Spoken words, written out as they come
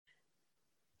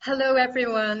Hello,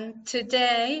 everyone.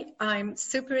 Today, I'm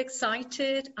super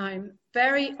excited. I'm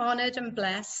very honored and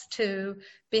blessed to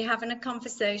be having a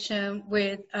conversation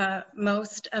with a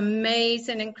most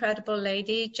amazing, incredible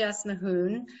lady, Jas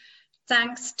Mahoon,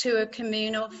 thanks to a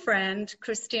communal friend,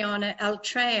 Christiana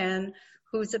Eltrayan,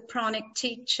 who's a pranic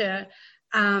teacher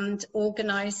and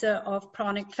organizer of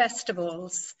pranic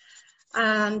festivals.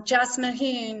 Jas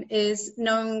Mahoon is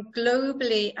known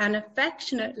globally and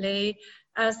affectionately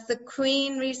as the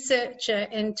Queen researcher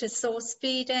into source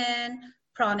feeding,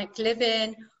 pranic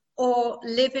living, or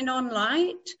living on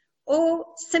light, or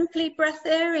simply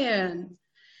breatharian.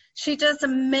 She does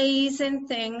amazing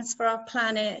things for our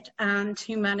planet and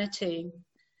humanity.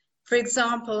 For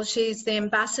example, she's the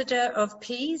ambassador of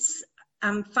peace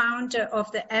and founder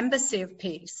of the Embassy of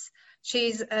Peace.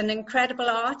 She's an incredible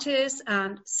artist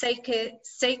and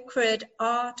sacred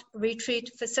art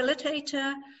retreat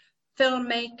facilitator,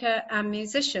 filmmaker and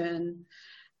musician.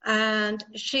 And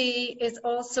she is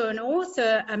also an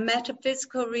author and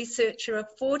metaphysical researcher of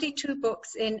 42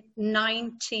 books in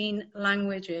 19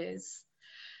 languages.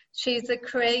 She's the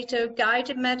creator of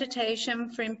guided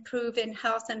meditation for improving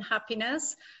health and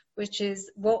happiness, which is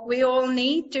what we all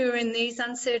need during these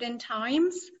uncertain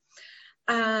times.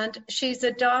 And she's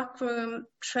a darkroom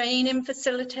training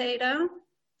facilitator.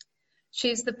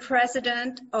 She's the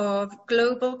president of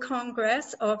Global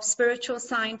Congress of Spiritual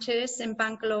Scientists in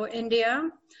Bangalore, India,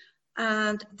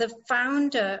 and the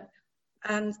founder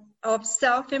of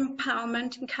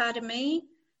Self-Empowerment Academy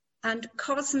and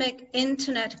Cosmic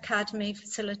Internet Academy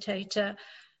facilitator.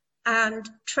 And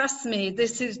trust me,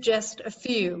 this is just a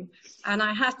few. And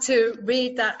I had to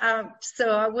read that out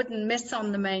so I wouldn't miss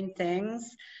on the main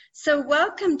things. So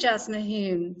welcome, Jas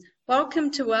Mahoon.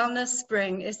 Welcome to Wellness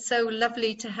Spring. It's so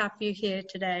lovely to have you here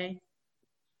today.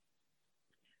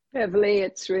 Beverly,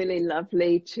 it's really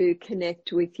lovely to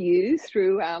connect with you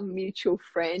through our mutual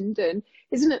friend. And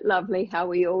isn't it lovely how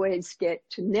we always get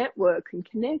to network and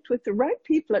connect with the right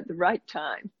people at the right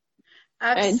time?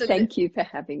 Absolutely. And thank you for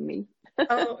having me.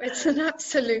 Oh, it's an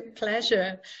absolute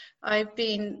pleasure. I've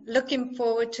been looking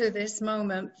forward to this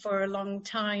moment for a long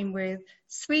time with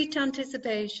sweet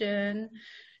anticipation.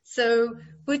 So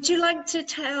would you like to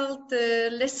tell the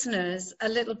listeners a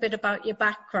little bit about your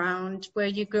background, where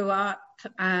you grew up?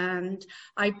 And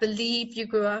I believe you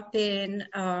grew up in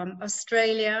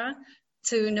Australia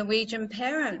to Norwegian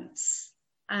parents.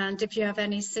 And if you have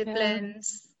any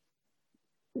siblings.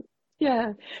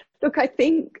 Yeah. Look, I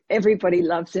think everybody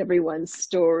loves everyone's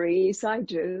stories. I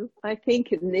do. I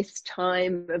think in this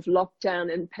time of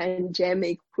lockdown and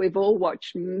pandemic, we've all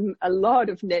watched a lot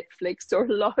of Netflix or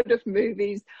a lot of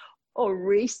movies or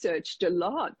researched a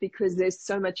lot because there's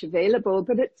so much available,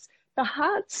 but it's the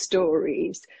heart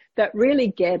stories that really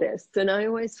get us. And I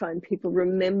always find people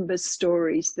remember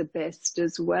stories the best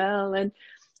as well. And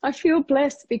I feel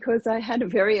blessed because I had a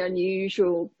very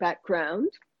unusual background.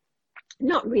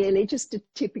 Not really, just a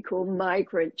typical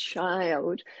migrant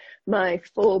child. My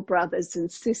 4 brothers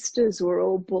and sisters were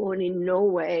all born in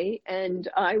Norway, and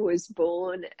I was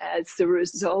born as the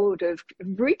result of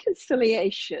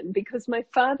reconciliation because my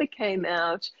father came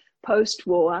out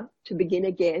post-war to begin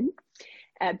again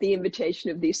at the invitation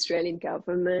of the Australian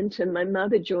government, and my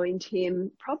mother joined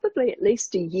him probably at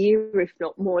least a year, if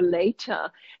not more, later,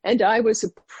 and I was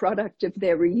a product of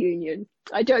their reunion.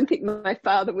 I don't think my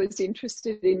father was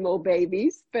interested in more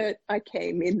babies, but I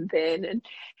came in then, and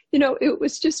you know, it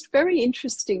was just very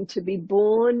interesting to be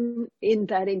born in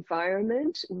that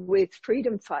environment with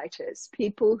freedom fighters,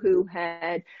 people who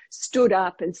had stood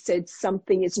up and said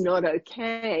something is not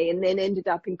okay, and then ended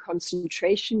up in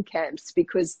concentration camps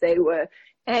because they were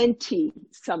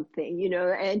anti-something, you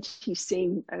know,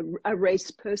 anti-seeing a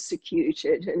race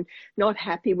persecuted and not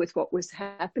happy with what was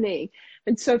happening.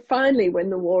 And so finally, when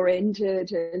the war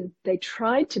ended and they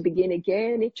tried to begin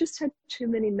again, it just had too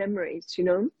many memories, you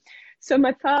know. So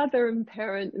my father and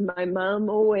parent and my mum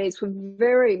always were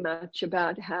very much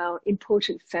about how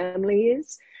important family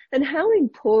is and how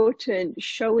important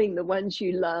showing the ones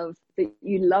you love that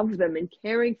you love them and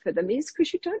caring for them is,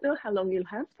 because you don't know how long you'll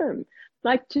have them.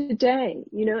 Like today,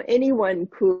 you know, anyone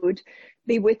could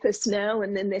be with us now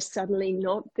and then they're suddenly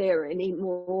not there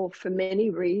anymore for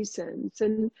many reasons.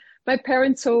 And my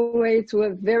parents always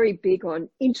were very big on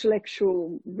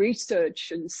intellectual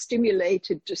research and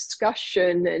stimulated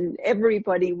discussion, and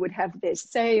everybody would have their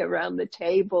say around the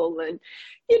table. And,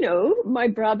 you know, my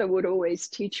brother would always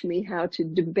teach me how to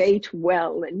debate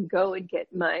well and go and get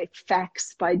my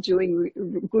facts by doing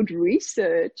good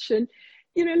research. And,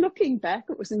 you know, looking back,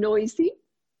 it was noisy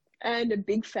and a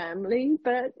big family,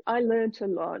 but I learned a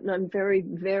lot, and I'm very,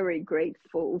 very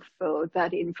grateful for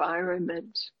that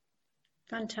environment.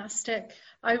 Fantastic.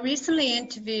 I recently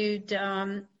interviewed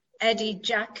Eddie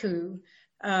Jaku,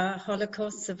 a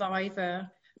Holocaust survivor,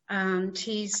 and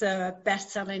he's a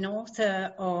best-selling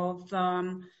author of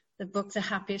the book The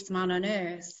Happiest Man on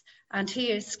Earth. And he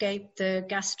escaped the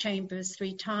gas chambers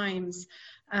 3 times.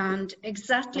 And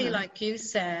exactly like you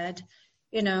said,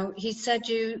 you know, he said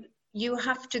you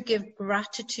have to give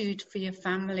gratitude for your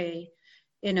family.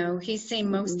 You know, he's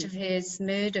seen most of his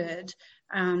murdered,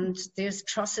 and the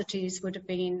atrocities would have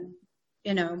been,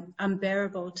 you know,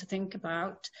 unbearable to think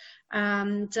about.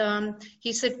 And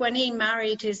he said when he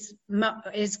married his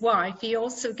wife, he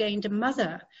also gained a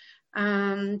mother.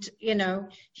 And, you know,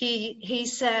 he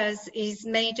says he's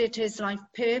made it his life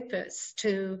purpose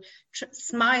to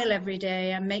smile every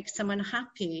day and make someone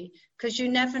happy, because you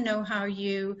never know how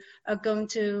you are going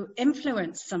to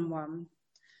influence someone.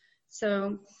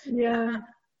 So, yeah.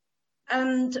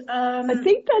 And I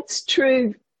think that's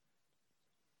true.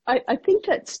 I think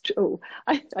that's true.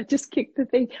 I just kicked the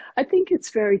thing. I think it's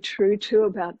very true too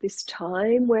about this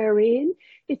time we're in.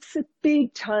 It's a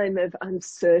big time of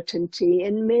uncertainty,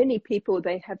 and many people,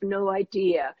 they have no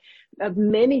idea of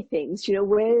many things. You know,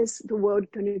 where's the world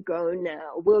going to go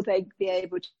now? Will they be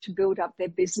able to build up their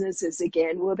businesses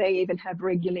again? Will they even have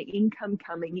regular income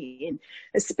coming in?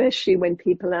 Especially when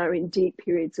people are in deep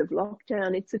periods of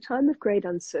lockdown. It's a time of great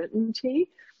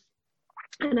uncertainty.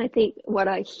 And I think what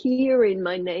I hear in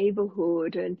my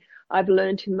neighborhood, and I've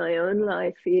learned in my own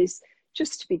life, is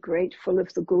just to be grateful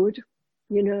of the good,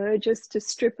 you know, just to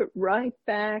strip it right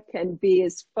back and be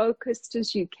as focused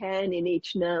as you can in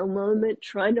each now moment.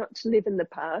 Try not to live in the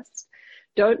past.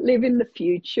 Don't live in the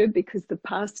future, because the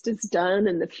past is done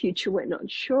and the future we're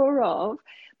not sure of,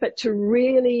 but to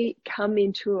really come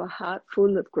into a heart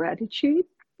full of gratitude,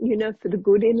 you know, for the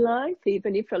good in life,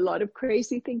 even if a lot of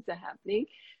crazy things are happening.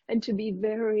 And to be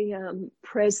very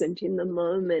present in the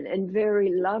moment and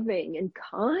very loving and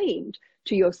kind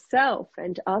to yourself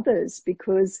and others,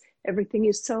 because everything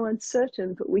is so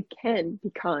uncertain, but we can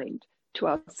be kind to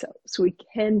ourselves. We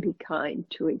can be kind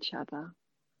to each other.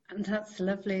 And that's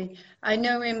lovely. I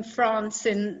know in France,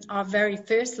 in our very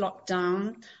first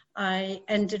lockdown, I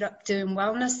ended up doing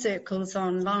wellness circles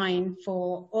online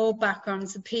for all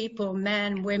backgrounds of people,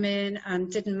 men, women, and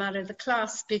didn't matter the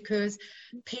class, because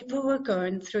people were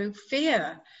going through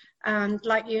fear. And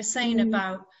like you're saying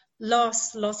about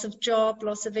loss of job,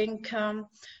 loss of income,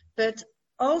 but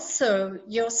also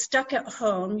you're stuck at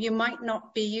home. You might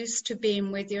not be used to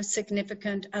being with your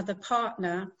significant other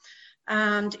partner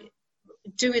and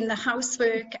doing the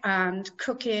housework and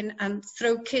cooking and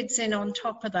throw kids in on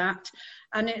top of that.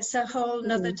 And it's a whole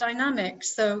nother dynamic.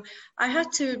 So I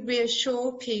had to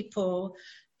reassure people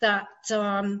that,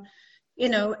 you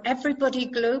know, everybody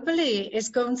globally is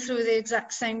going through the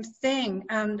exact same thing,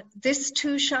 and this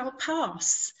too shall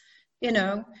pass. You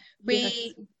know,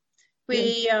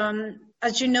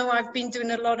 as you know, I've been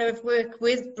doing a lot of work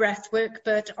with breath work,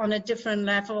 but on a different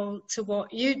level to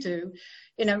what you do,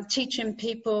 you know, teaching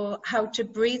people how to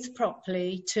breathe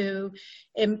properly to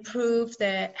improve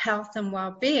their health and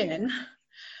well-being,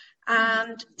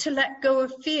 and to let go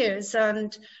of fears.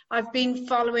 And I've been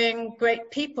following great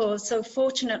people. So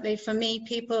fortunately for me,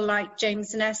 people like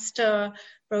James Nestor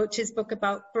wrote his book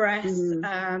about breath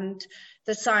and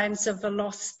the science of the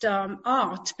lost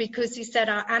art, because he said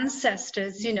our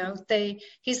ancestors, you know,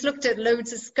 he's looked at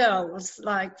loads of skulls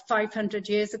like 500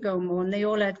 years ago more, and they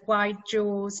all had wide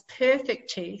jaws, perfect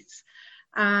teeth.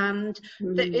 And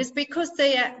it's because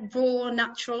they ate raw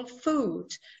natural food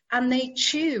and they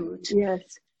chewed. Yes.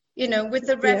 You know, with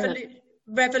the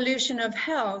revolution of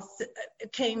health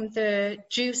came the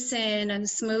juicing and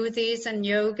smoothies and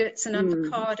yogurts and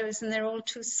avocados, and they're all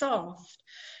too soft.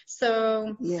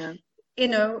 So, you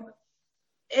know,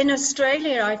 in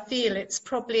Australia, I feel it's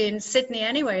probably in Sydney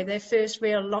anyway, their first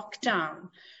real lockdown.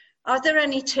 Are there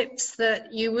any tips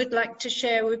that you would like to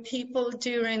share with people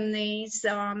during these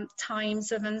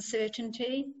times of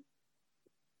uncertainty?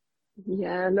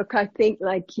 Yeah, look, I think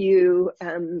like you,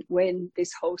 when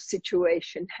this whole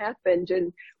situation happened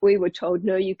and we were told,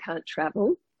 no, you can't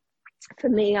travel. For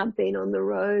me, I've been on the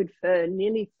road for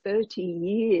nearly 30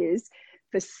 years,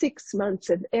 for 6 months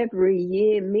of every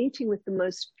year, meeting with the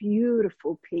most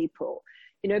beautiful people,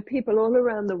 you know, people all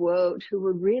around the world who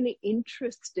were really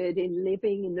interested in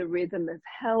living in the rhythm of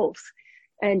health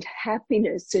and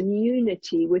happiness and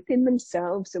unity within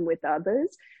themselves and with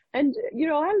others. And, you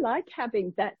know, I like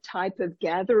having that type of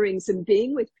gatherings and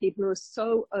being with people who are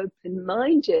so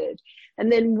open-minded. And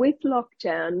then with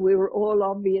lockdown, we were all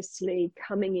obviously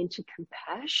coming into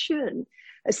compassion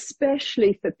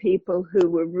especially for people who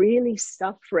were really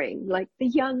suffering, like the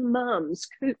young mums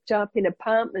cooped up in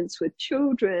apartments with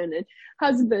children and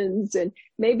husbands and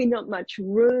maybe not much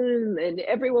room, and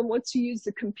everyone wants to use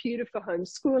the computer for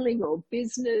homeschooling or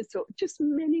business or just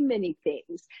many, many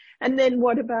things. And then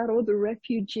what about all the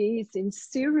refugees in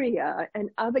Syria and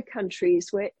other countries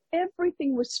where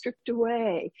everything was stripped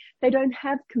away? They don't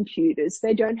have computers,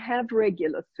 they don't have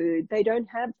regular food, they don't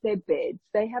have their beds,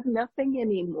 they have nothing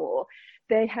anymore.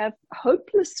 They have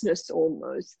hopelessness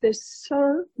almost. There's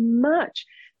so much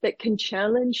that can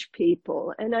challenge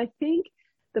people. And I think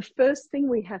the first thing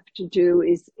we have to do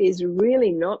is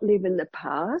really not live in the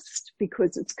past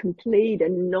because it's complete,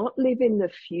 and not live in the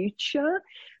future,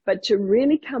 but to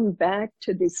really come back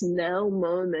to this now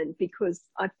moment, because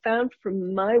I found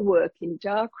from my work in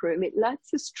Darkroom, it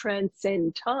lets us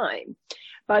transcend time,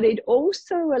 but it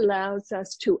also allows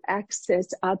us to access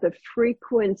other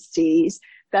frequencies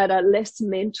that are less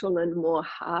mental and more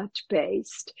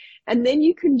heart-based. And then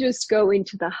you can just go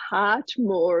into the heart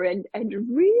more and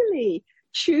really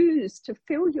choose to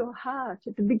fill your heart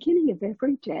at the beginning of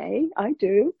every day. I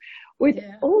do, with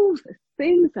all the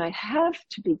things I have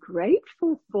to be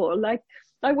grateful for. Like,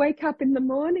 I wake up in the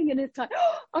morning and it's like,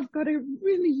 oh, I've got a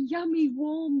really yummy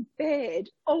warm bed.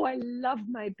 Oh, I love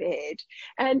my bed.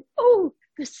 And oh,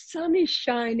 the sun is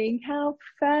shining. How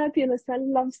fabulous. I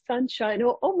love sunshine.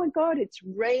 Or, oh my God, it's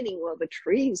raining. Well, the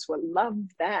trees will love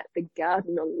that. The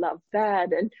garden will love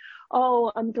that. And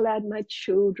oh, I'm glad my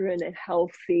children are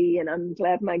healthy, and I'm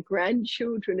glad my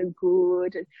grandchildren are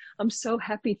good, and I'm so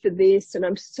happy for this, and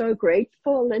I'm so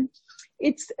grateful. And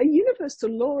it's a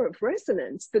universal law of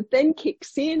resonance that then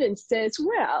kicks in and says,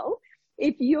 well,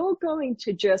 if you're going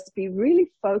to just be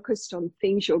really focused on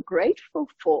things you're grateful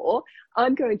for,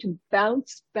 I'm going to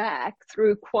bounce back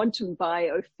through quantum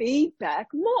biofeedback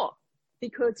more,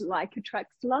 because like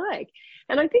attracts like.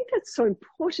 And I think that's so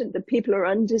important that people are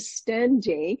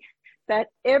understanding that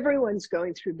everyone's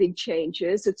going through big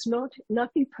changes. It's not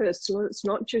nothing personal. It's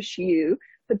not just you,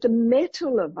 but the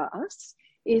metal of us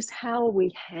is how are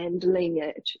we handling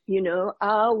it? You know,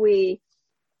 are we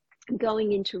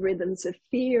going into rhythms of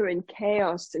fear and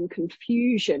chaos and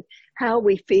confusion? How are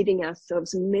we feeding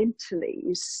ourselves mentally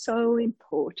is so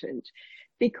important,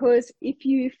 because if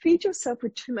you feed yourself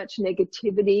with too much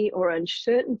negativity or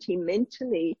uncertainty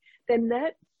mentally, then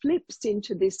that flips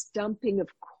into this dumping of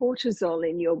cortisol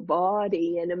in your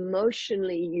body, and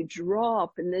emotionally you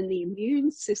drop, and then the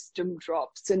immune system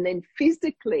drops, and then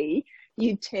physically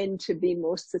you tend to be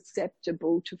more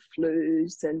susceptible to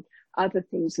flus and other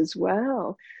things as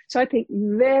well. So I think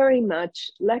very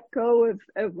much let go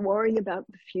of worrying about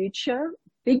the future.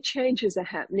 Big changes are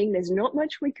happening. There's not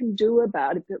much we can do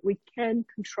about it, but we can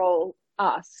control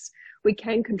us. We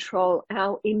can control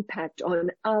our impact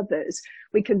on others.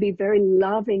 We can be very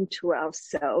loving to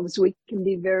ourselves. We can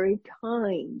be very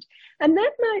kind. And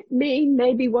that might mean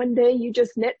maybe one day you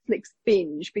just Netflix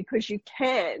binge because you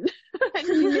can and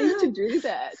you need to do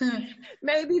that.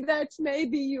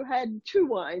 Maybe you had 2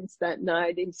 wines that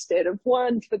night instead of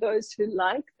 1 for those who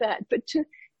like that. But to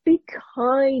be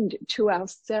kind to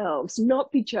ourselves,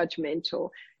 not be judgmental.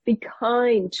 Be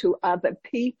kind to other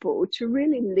people, to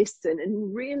really listen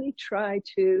and really try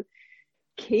to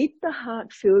keep the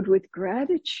heart filled with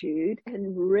gratitude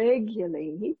and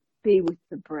regularly be with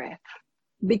the breath.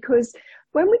 Because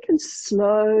when we can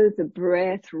slow the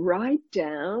breath right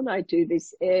down, I do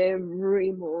this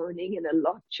every morning and a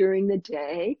lot during the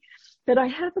day, that I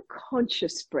have a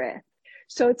conscious breath.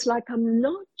 So it's like I'm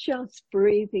not just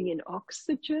breathing in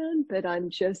oxygen, but I'm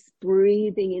just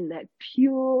breathing in that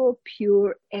pure,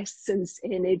 pure essence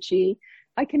energy.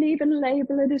 I can even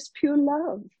label it as pure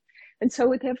love. And so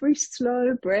with every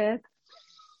slow breath,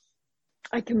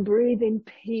 I can breathe in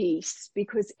peace,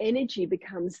 because energy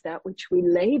becomes that which we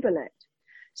label it.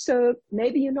 So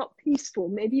maybe you're not peaceful,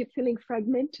 maybe you're feeling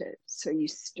fragmented. So you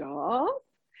stop.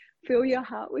 Fill your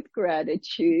heart with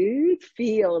gratitude.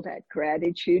 Feel that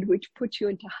gratitude, which puts you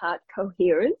into heart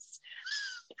coherence.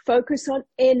 Focus on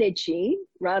energy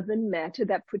rather than matter.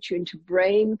 That puts you into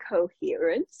brain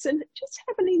coherence. And just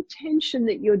have an intention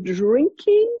that you're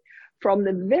drinking from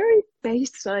the very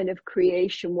baseline of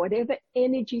creation, whatever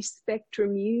energy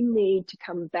spectrum you need to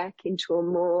come back into a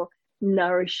more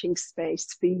nourishing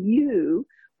space for you,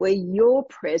 where your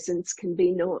presence can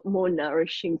be more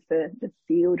nourishing for the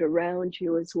field around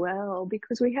you as well,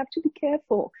 because we have to be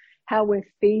careful how we're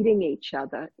feeding each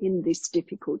other in this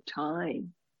difficult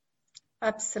time.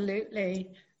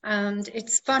 Absolutely. And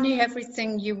it's funny,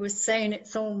 everything you were saying,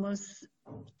 it's almost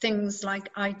things like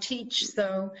I teach.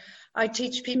 So I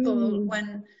teach people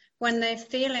when they're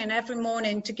feeling every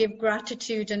morning to give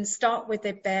gratitude and start with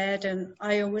their bed. And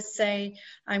I always say,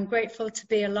 I'm grateful to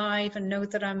be alive and know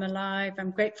that I'm alive. I'm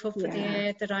grateful for the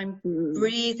air that I'm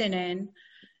breathing in,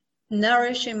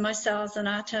 nourishing my cells and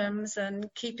atoms and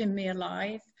keeping me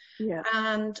alive. Yeah.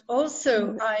 And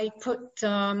also I put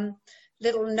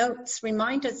little notes,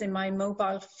 reminders in my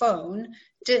mobile phone,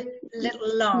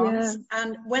 little alarms.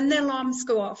 And when the alarms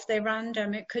go off, they're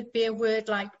random. It could be a word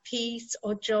like peace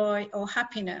or joy or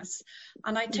happiness.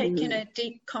 And I take in a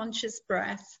deep conscious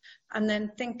breath and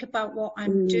then think about what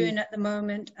I'm doing at the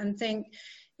moment and think,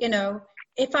 you know,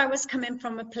 if I was coming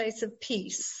from a place of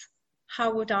peace,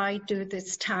 how would I do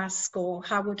this task, or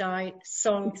how would I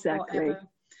solve whatever?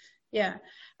 Yeah.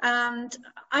 And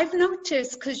I've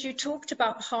noticed, because you talked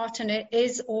about heart, and it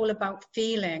is all about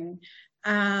feeling.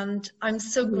 And I'm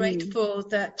so grateful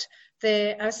that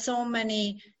there are so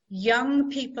many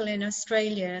young people in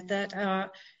Australia that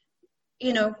are,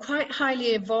 you know, quite highly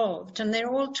evolved, and they're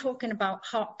all talking about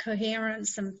heart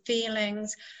coherence and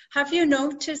feelings. Have you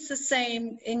noticed the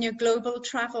same in your global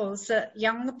travels, that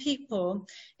younger people,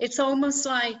 it's almost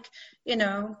like, you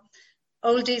know,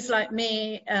 oldies like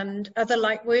me and other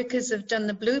light workers have done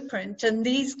the blueprint, and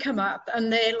these come up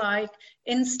and they're like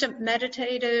instant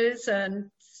meditators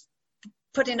and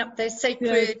putting up their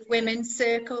sacred women's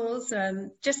circles,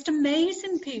 and just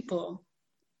amazing people.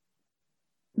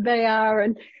 They are.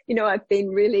 And, you know, I've been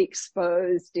really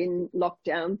exposed in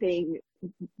lockdown, being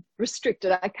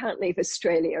restricted. I can't leave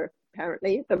Australia,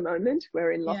 apparently, at the moment.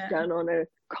 We're in lockdown on a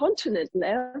continent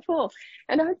level.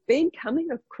 And I've been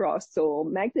coming across or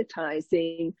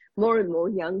magnetizing more and more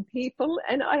young people.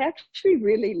 And I actually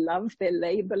really love their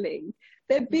labeling.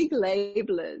 They're big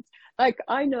labelers. Like,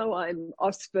 I know I'm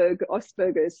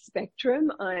Asperger's spectrum.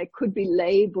 I could be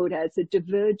labeled as a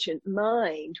divergent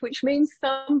mind, which means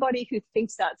somebody who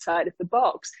thinks outside of the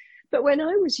box. But when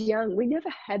I was young, we never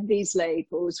had these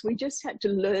labels. We just had to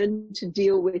learn to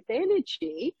deal with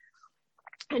energy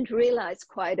and realize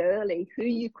quite early who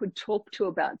you could talk to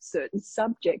about certain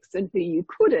subjects and who you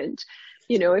couldn't.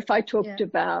 You know, if I talked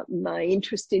about my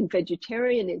interest in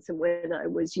vegetarianism when I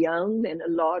was young, then a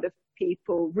lot of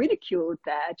people ridiculed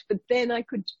that, but then I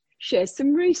could share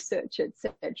some research,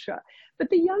 etc. But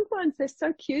the young ones, they're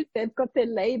so cute. They've got their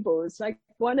labels. Like,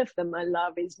 one of them I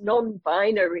love is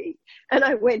non-binary. And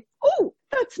I went, oh,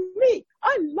 that's me.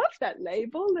 I love that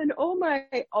label. And all my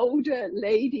older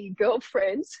lady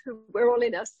girlfriends, who we're all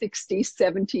in our 60s,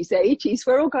 70s, 80s,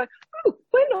 we're all going, oh,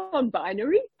 we're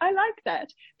non-binary. I like that,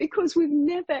 because we've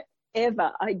never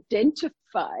ever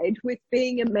identified with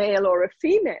being a male or a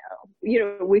female. You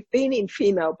know, we've been in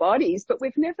female bodies, but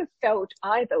we've never felt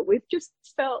either. We've just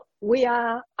felt we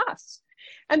are us.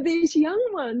 And these young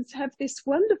ones have this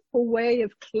wonderful way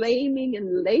of claiming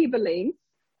and labeling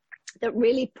that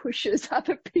really pushes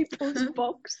other people's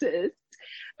boxes,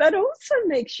 but also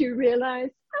makes you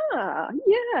realize,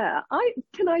 yeah, I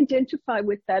can identify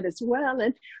with that as well.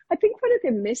 And I think one of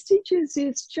their messages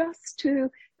is just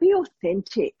to be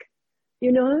authentic.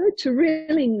 You know, to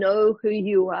really know who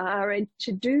you are and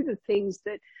to do the things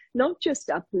that not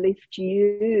just uplift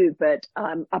you, but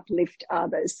uplift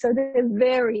others. So they're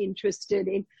very interested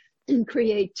in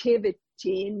creativity,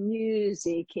 in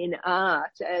music, in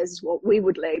art, as what we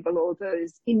would label all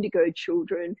those indigo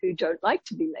children who don't like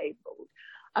to be labeled.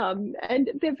 And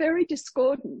they're very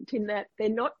discordant in that they're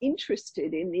not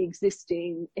interested in the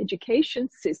existing education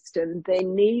system. They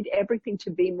need everything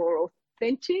to be more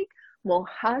authentic, more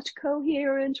heart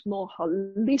coherent, more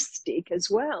holistic as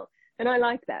well. And I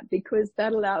like that, because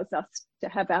that allows us to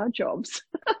have our jobs,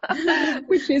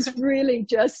 which is really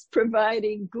just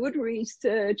providing good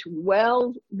research,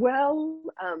 well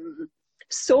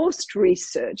sourced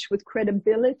research with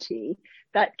credibility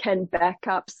that can back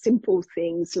up simple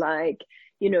things like,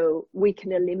 you know, we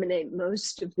can eliminate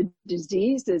most of the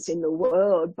diseases in the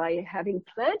world by having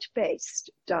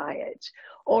plant-based diet,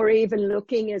 or even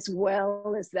looking as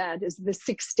well as that as the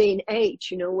 16-8,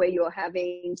 you know, where you're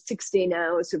having 16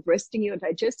 hours of resting your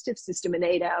digestive system and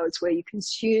 8 hours where you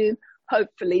consume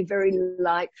hopefully very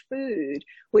light food,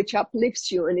 which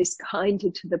uplifts you and is kinder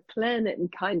to the planet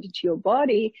and kinder to your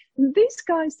body. And these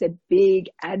guys are big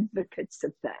advocates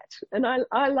of that. And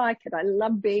I like it. I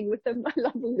love being with them. I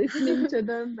love listening to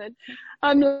them. And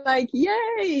I'm like,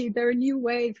 yay, they're a new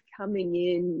wave coming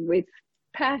in with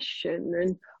passion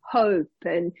and hope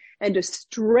and a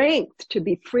strength to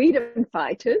be freedom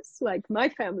fighters like my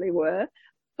family were,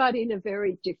 but in a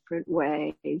very different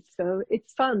way. So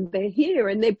it's fun. They're here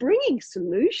and they're bringing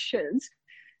solutions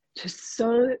to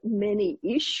so many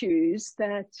issues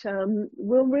that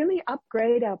will really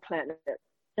upgrade our planet.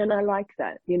 And I like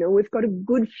that. You know, we've got a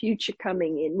good future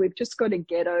coming in. We've just got to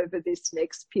get over this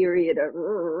next period of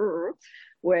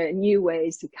where new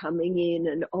ways are coming in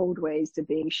and old ways are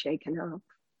being shaken up.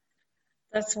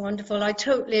 That's wonderful. I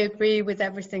totally agree with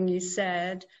everything you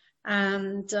said.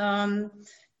 And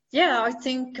yeah, I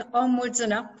think onwards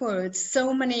and upwards,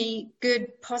 so many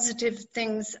good, positive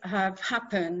things have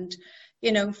happened,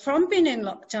 you know, from being in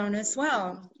lockdown as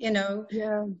well. You know,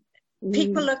 Yeah.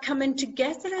 people are coming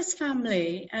together as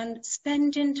family and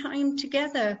spending time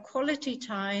together, quality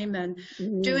time, and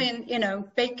doing, you know,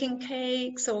 baking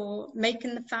cakes or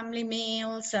making the family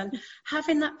meals and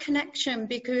having that connection,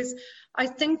 because I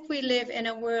think we live in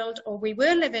a world, or we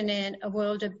were living in a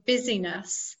world of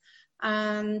busyness,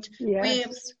 and we're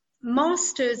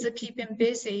masters of keeping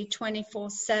busy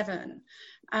 24/7.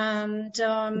 And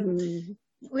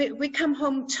we come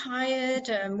home tired,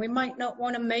 and we might not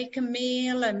want to make a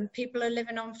meal, and people are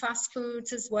living on fast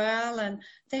foods as well, and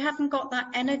they haven't got that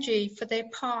energy for their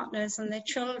partners and their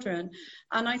children.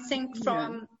 And I think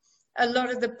from a lot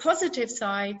of the positive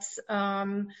sides,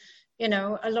 you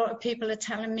know, a lot of people are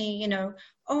telling me, you know,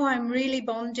 oh, I'm really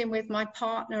bonding with my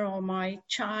partner or my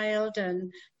child,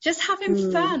 and just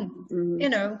having fun, you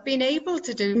know, being able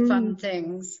to do fun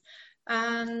things.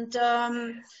 And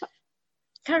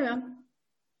carry on.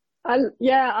 I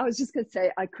was just going to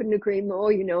say, I couldn't agree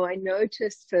more. You know, I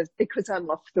noticed that because I'm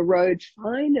off the road,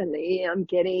 finally, I'm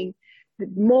getting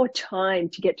more time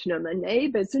to get to know my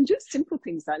neighbors and just simple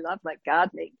things I love, like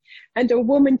gardening. And a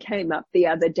woman came up the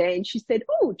other day and she said,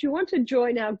 oh, do you want to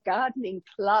join our gardening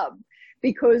club?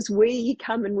 Because we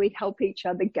come and we help each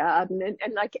other garden,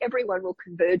 and like everyone will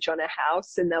converge on a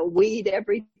house and they'll weed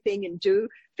everything and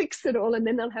fix it all. And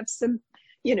then they'll have some,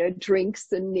 you know,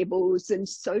 drinks and nibbles and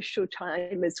social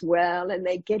time as well. And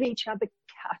they get each other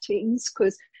cuttings,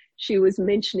 because she was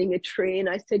mentioning a tree. And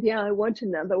I said, yeah, I want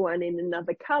another one in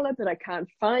another color, but I can't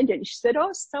find it. And she said,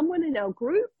 oh, someone in our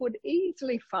group would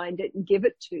easily find it and give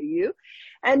it to you.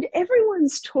 And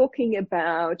everyone's talking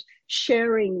about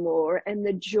sharing more and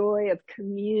the joy of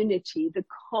community, the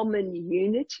common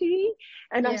unity.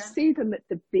 And I see them at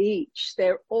the beach.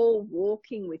 They're all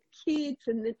walking with kids,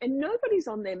 and nobody's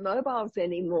on their mobiles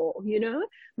anymore, you know,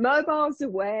 mobiles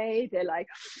away. They're like,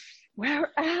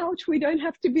 we're out. We don't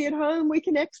have to be at home. We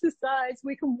can exercise.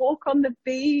 We can walk on the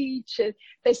beach. And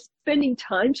they're spending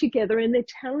time together, and they're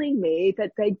telling me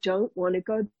that they don't want to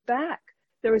go back.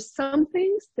 There are some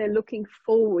things they're looking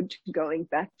forward to going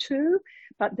back to,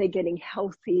 but they're getting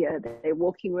healthier. They're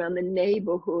walking around the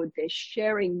neighborhood. They're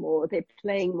sharing more. They're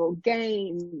playing more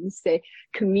games. They're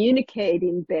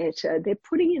communicating better. They're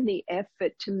putting in the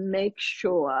effort to make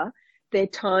sure their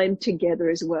time together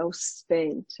is well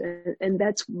spent. And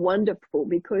that's wonderful,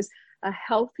 because a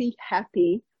healthy,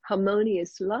 happy,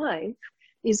 harmonious life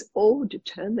is all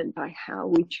determined by how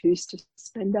we choose to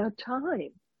spend our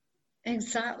time.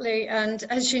 Exactly. And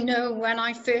as you know, when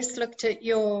I first looked at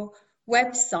your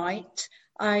website,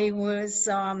 I was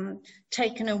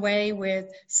taken away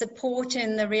with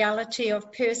supporting the reality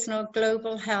of personal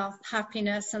global health,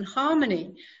 happiness, and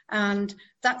harmony. And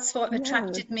that's what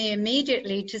attracted me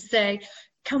immediately to say,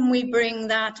 can we bring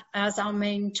that as our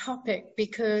main topic?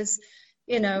 Because,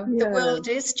 you know, the world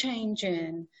is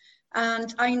changing.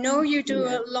 And I know you do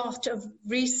a lot of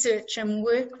research and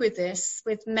work with this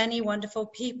with many wonderful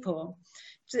people.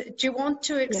 Do you want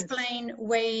to explain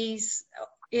ways,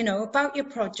 you know, about your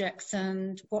projects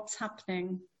and what's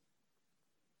happening?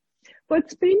 Well,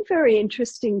 it's been very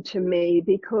interesting to me,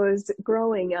 because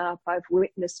growing up, I've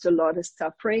witnessed a lot of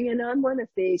suffering, and I'm one of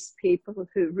these people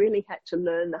who really had to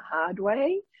learn the hard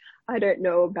way. I don't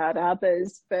know about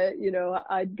others, but, you know,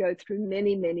 I'd go through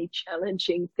many, many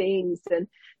challenging things. And,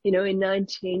 you know, in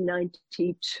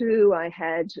 1992, I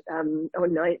had,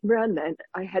 around then,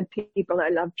 I had people I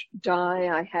loved die.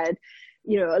 I had,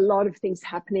 you know, a lot of things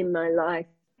happen in my life,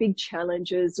 big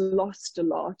challenges, lost a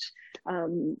lot,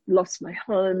 lost my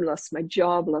home, lost my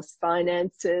job, lost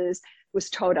finances, was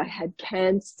told I had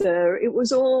cancer. It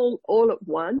was all at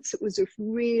once. It was a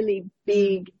really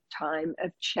big time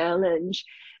of challenge.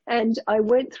 And I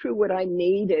went through what I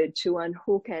needed to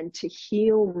unhook and to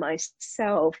heal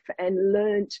myself, and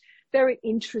learned very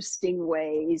interesting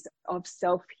ways of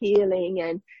self-healing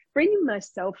and bringing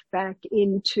myself back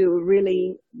into a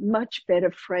really much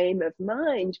better frame of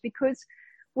mind. Because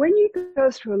when you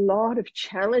go through a lot of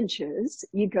challenges,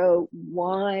 you go,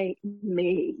 why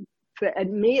me?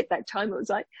 And me at that time, it was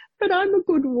like, but I'm a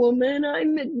good woman.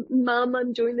 I'm a mum.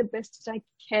 I'm doing the best I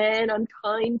can. I'm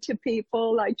kind to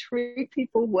people. I treat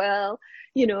people well.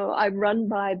 You know, I run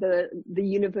by the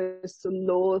universal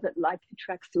law that like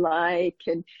attracts like,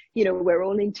 and, you know, we're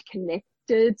all interconnected.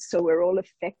 connected, so we're all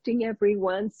affecting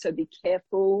everyone. So be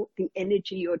careful the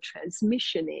energy you're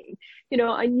transmissioning. You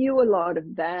know, I knew a lot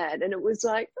of that, and it was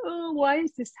like, oh, why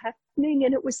is this happening?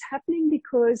 And it was happening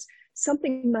because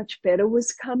something much better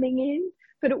was coming in.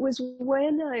 But it was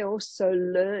when I also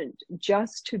learned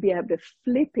just to be able to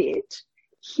flip it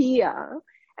here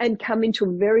and come into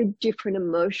a very different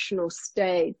emotional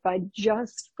state by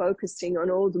just focusing on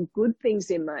all the good things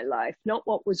in my life, not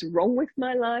what was wrong with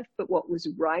my life, but what was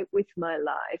right with my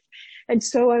life. And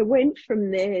so I went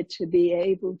from there to be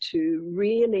able to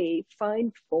really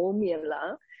find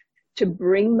formula to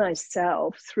bring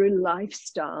myself through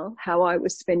lifestyle, how I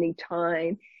was spending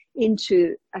time,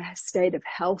 into a state of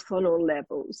health on all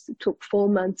levels. It took 4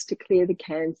 months to clear the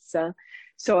cancer.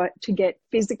 So to get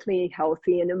physically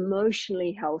healthy and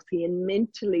emotionally healthy and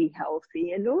mentally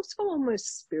healthy and also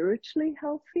almost spiritually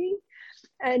healthy.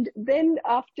 And then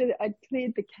after I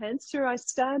cleared the cancer, I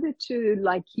started to,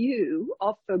 like you,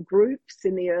 offer groups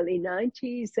in the early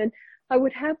 90s. And I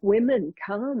would have women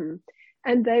come,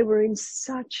 and they were in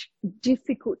such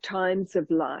difficult times of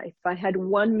life. I had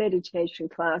one meditation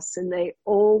class, and they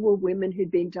all were women who'd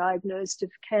been diagnosed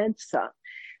with cancer.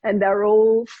 And they're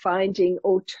all finding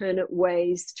alternate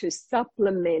ways to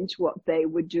supplement what they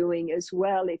were doing as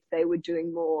well, if they were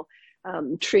doing more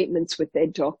treatments with their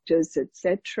doctors,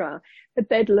 etc. But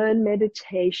they'd learn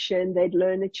meditation, they'd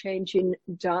learn a change in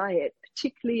diet,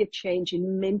 particularly a change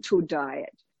in mental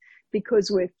diet, because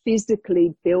we're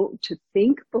physically built to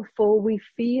think before we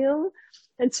feel.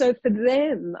 And so for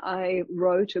them, I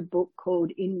wrote a book called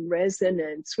In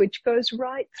Resonance, which goes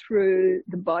right through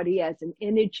the body as an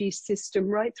energy system,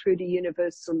 right through to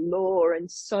universal law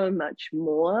and so much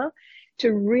more,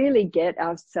 to really get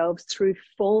ourselves through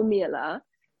formula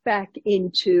back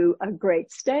into a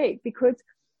great state. Because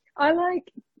I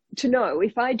like to know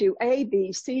if I do A,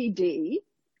 B, C, D,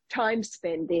 time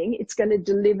spending, it's going to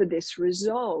deliver this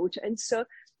result. And so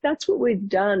that's what we've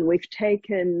done. We've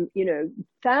taken, you know,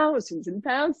 thousands and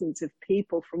thousands of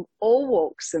people from all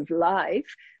walks of life,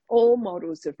 all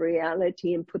models of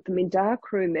reality, and put them in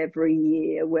darkroom every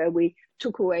year, where we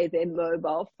took away their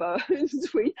mobile phones,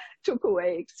 we took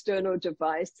away external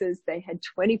devices. They had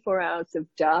 24 hours of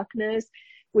darkness.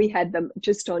 We had them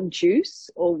just on juice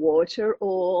or water,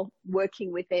 or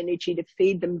working with energy to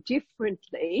feed them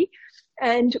differently.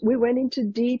 And we went into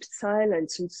deep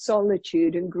silence and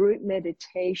solitude and group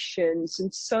meditations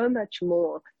and so much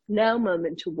more, now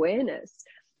moment awareness.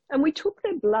 And we took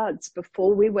their bloods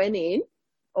before we went in,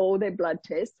 all their blood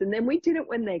tests, and then we did it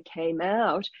when they came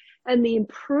out. And the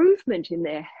improvement in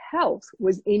their health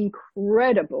was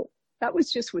incredible. That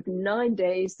was just with 9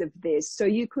 days of this. So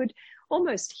you could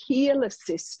almost heal a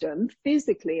system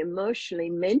physically, emotionally,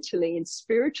 mentally, and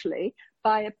spiritually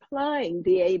by applying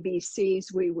the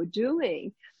ABCs we were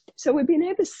doing. So we've been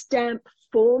able to stamp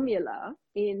formula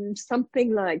in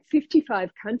something like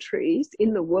 55 countries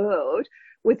in the world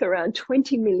with around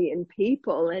 20 million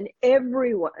people, and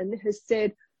everyone has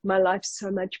said, my life's so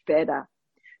much better.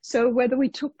 So whether we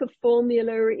took the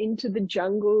formula into the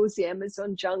jungles, the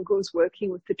Amazon jungles,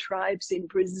 working with the tribes in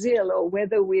Brazil, or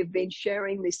whether we've been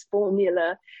sharing this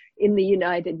formula in the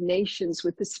United Nations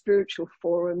with the spiritual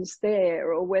forums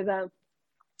there, or whether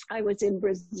I was in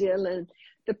Brazil and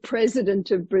the president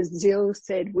of Brazil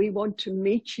said, we want to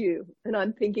meet you. And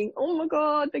I'm thinking, oh my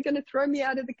God, they're going to throw me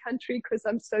out of the country because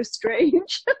I'm so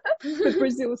strange. But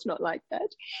Brazil's not like that.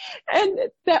 And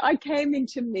I came in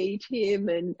to meet him,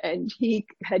 and he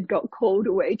had got called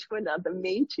away to another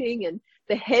meeting, and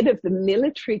the head of the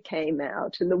military came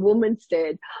out, and the woman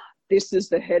said, this is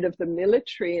the head of the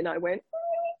military. And I went,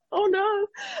 oh no,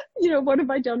 you know, what have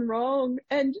I done wrong?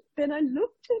 And then I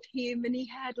looked at him, and he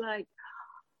had like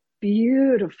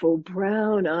beautiful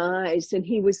brown eyes, and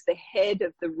he was the head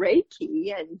of the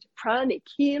Reiki and pranic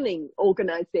healing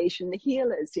organization, the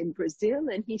Healers in Brazil.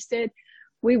 And he said,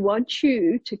 we want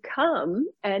you to come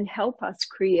and help us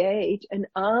create an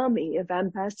army of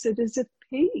ambassadors of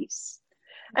peace.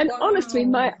 And wow. Honestly,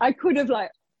 I could have like,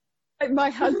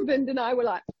 my husband and I were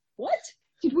like, what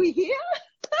did we hear?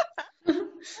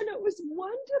 And it was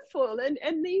wonderful.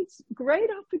 And these great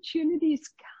opportunities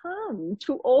come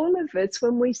to all of us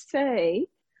when we say,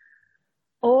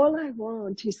 all I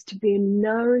want is to be a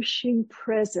nourishing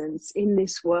presence in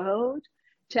this world,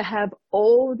 to have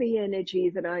all the energy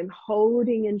that I'm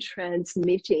holding and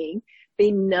transmitting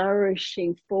be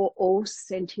nourishing for all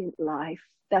sentient life.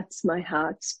 That's my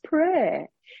heart's prayer.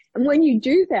 And when you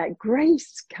do that,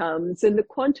 grace comes and the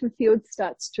quantum field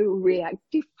starts to react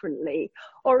differently.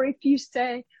 Or if you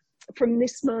say, from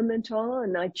this moment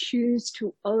on, I choose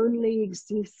to only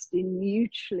exist in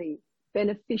mutually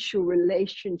beneficial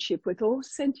relationship with all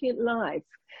sentient life.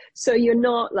 So you're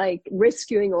not like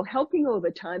rescuing or helping all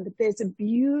the time, but there's a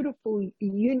beautiful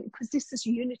because this is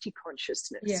unity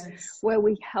consciousness, Yes. where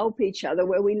we help each other,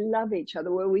 where we love each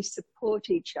other, where we support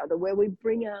each other, where we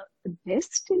bring out the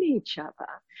best in each other.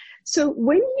 So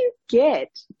when you get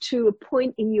to a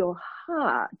point in your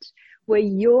heart where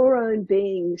your own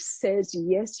being says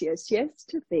yes, yes, yes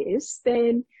to this,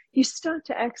 then you start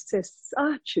to access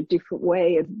such a different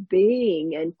way of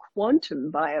being, and quantum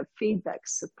biofeedback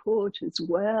support as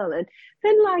well. And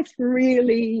then life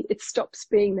really, it stops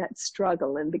being that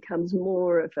struggle and becomes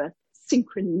more of a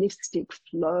synchronistic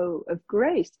flow of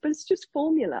grace. But it's just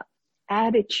formula,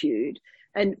 attitude.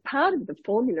 And part of the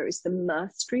formula is the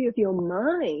mastery of your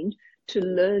mind to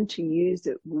learn to use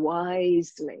it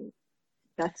wisely.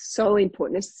 That's so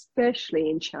important, especially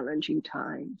in challenging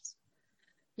times.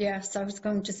 Yes, I was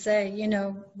going to say, you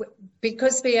know,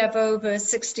 because we have over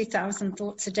 60,000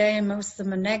 thoughts a day, and most of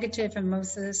them are negative and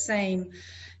most are the same,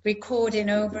 recording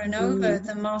over and over,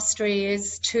 the mastery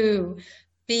is to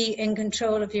be in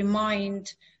control of your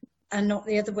mind and not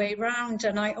the other way around.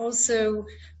 And I also,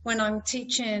 when I'm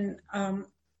teaching,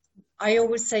 I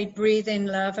always say breathe in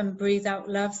love and breathe out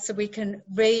love, so we can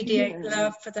radiate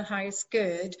love for the highest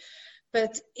good.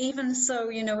 But even so,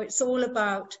 you know, it's all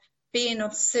about being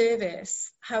of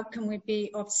service. How can we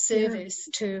be of service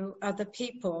to other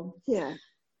people? Yeah.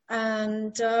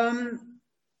 And I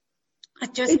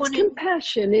just want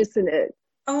compassion, isn't it?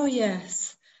 Oh,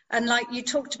 yes. And like you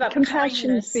talked about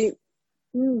compassion, kindness.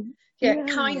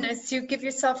 Kindness. You give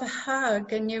yourself a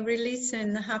hug and you're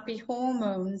releasing the happy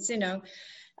hormones, you know.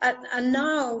 And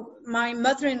now my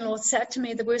mother-in-law said to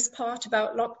me the worst part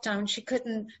about lockdown, she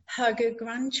couldn't hug her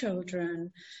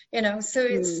grandchildren, you know. So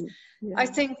it's, I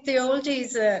think the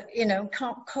oldies are, you know,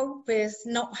 can't cope with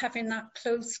not having that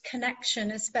close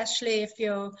connection, especially if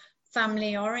you're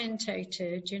family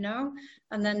orientated, you know,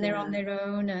 and then they're on their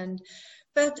own.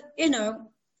 But, you know,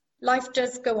 life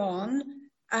does go on.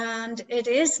 And it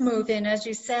is moving, as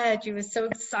you said. You were so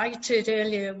excited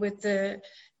earlier with the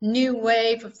new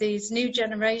wave of these new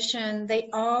generation. They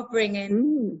are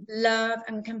bringing love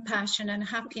and compassion and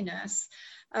happiness.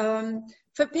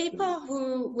 For people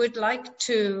who would like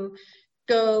to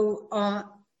go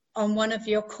on one of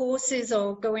your courses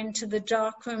or go into the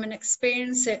dark room and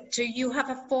experience it, do you have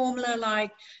a formula?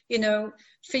 Like, you know,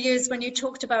 for years when you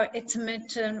talked about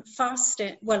intermittent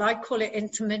fasting, well, I call it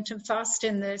intermittent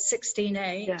fasting, the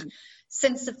 16/8. Yeah.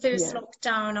 Since the first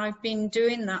lockdown, I've been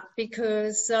doing that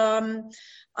because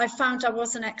I found I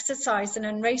wasn't exercising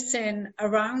and racing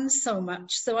around so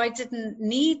much, so I didn't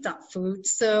need that food.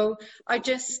 So I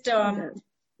just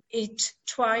eat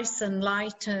twice and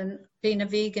light, and being a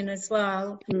vegan as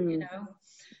well, you know.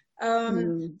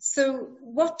 So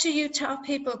what do you tell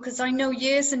people? Because I know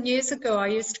years and years ago I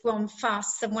used to go on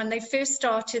fasts, and when they first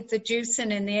started the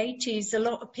juicing in the 80s, a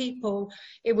lot of people,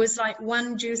 it was like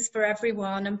one juice for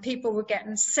everyone, and people were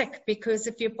getting sick because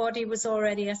if your body was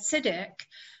already acidic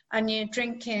and you're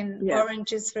drinking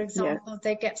oranges, for example,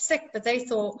 they get sick. But they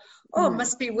thought, oh, it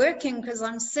must be working because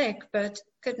I'm sick, but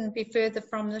couldn't be further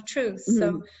from the truth.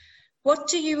 So what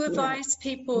do you advise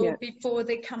people before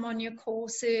they come on your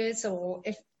courses, or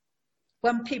if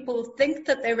when people think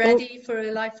that they're ready for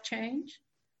a life change?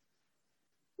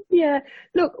 Yeah,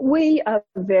 look, we are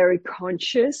very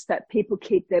conscious that people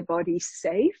keep their bodies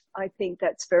safe. I think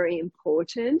that's very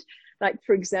important. Like,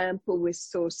 for example, with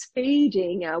source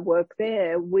feeding, our work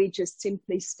there, we just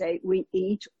simply state we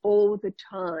eat all the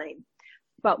time,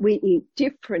 but we eat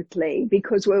differently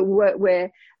because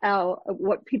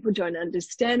what people don't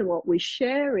understand, what we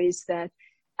share is that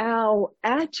our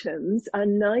atoms are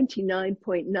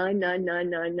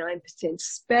 99.99999%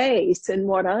 space. And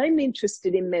what I'm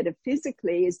interested in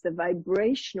metaphysically is the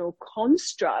vibrational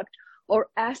construct or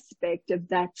aspect of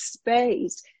that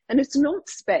space. And it's not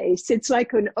space. It's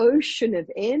like an ocean of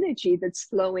energy that's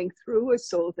flowing through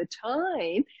us all the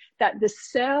time that the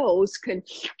cells can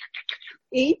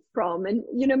eat from. And,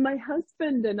 you know, my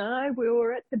husband and I, we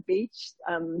were at the beach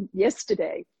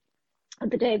yesterday,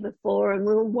 the day before, and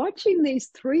we were watching these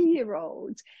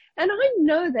 3-year-olds, and I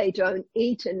know they don't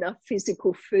eat enough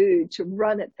physical food to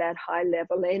run at that high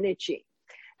level energy.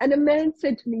 And a man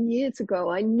said to me years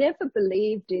ago, I never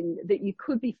believed in that you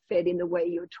could be fed in the way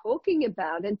you're talking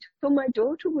about until my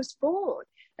daughter was born.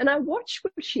 And I watched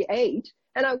what she ate,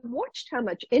 and I watched how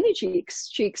much energy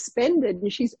she expended,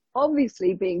 and she's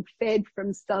obviously being fed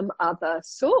from some other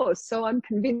source. So I'm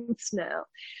convinced now.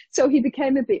 So he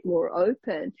became a bit more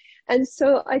open. And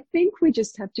so I think we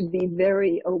just have to be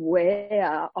very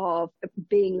aware of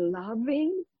being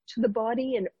loving to the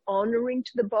body and honoring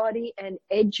to the body and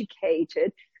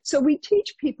educated So we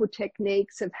teach people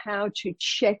techniques of how to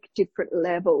check different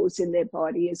levels in their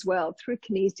body as well through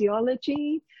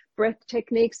kinesiology, breath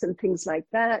techniques and things like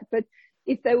that. But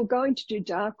if they were going to do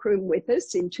darkroom with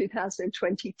us in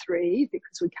 2023,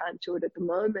 because we can't do it at the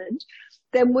moment,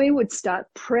 then we would start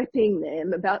prepping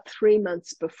them about 3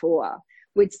 months before.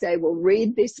 We'd say, well,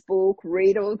 read this book,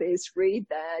 read all this, read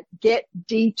that, get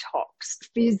detoxed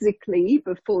physically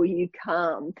before you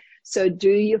come. So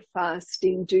do your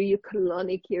fasting, do your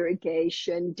colonic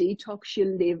irrigation, detox your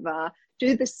liver,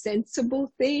 do the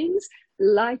sensible things,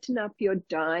 lighten up your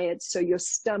diet so your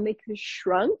stomach has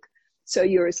shrunk, so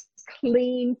you're as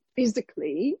clean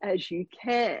physically as you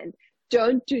can.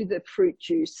 Don't do the fruit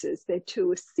juices. They're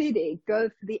too acidic. Go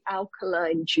for the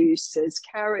alkaline juices,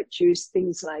 carrot juice,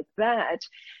 things like that.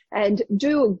 And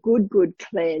do a good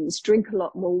cleanse. Drink a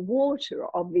lot more water,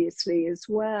 obviously, as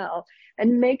well.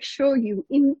 And make sure you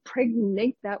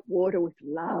impregnate that water with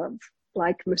love,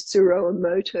 like Masaru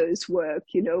Emoto's work,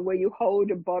 you know, where you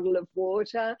hold a bottle of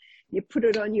water, you put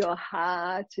it on your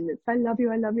heart, and it's, I love you,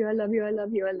 I love you, I love you, I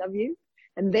love you, I love you.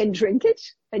 And then drink it,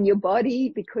 and your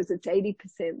body, because it's 80%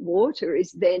 water,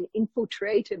 is then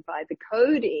infiltrated by the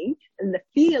coding and the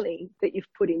feeling that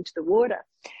you've put into the water.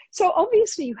 So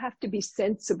obviously you have to be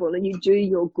sensible and you do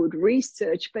your good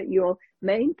research, but your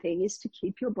main thing is to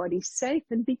keep your body safe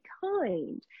and be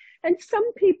kind. And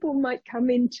some people might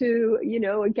come into, you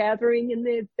know, a gathering and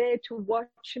they're there to watch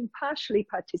and partially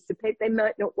participate. They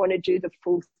might not want to do the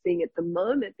full thing at the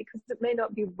moment because it may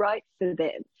not be right for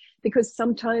them. Because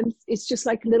sometimes it's just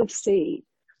like a little seed.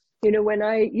 You know, when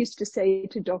I used to say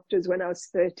to doctors when I was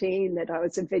 13 that I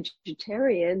was a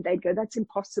vegetarian, they'd go, that's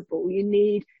impossible. You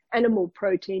need animal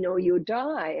protein or you'll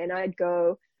die. And I'd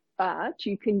go, but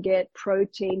you can get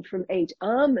protein from 8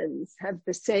 almonds, have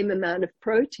the same amount of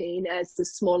protein as the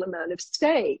small amount of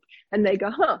steak. And they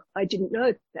go, huh, I didn't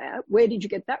know that. Where did you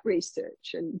get that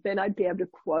research? And then I'd be able to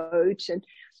quote. And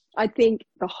I think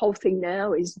the whole thing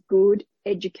now is good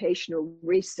educational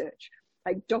research.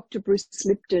 Like Dr. Bruce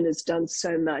Lipton has done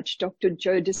so much. Dr.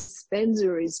 Joe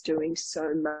Dispenza is doing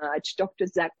so much. Dr.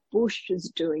 Zach Bush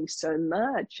is doing so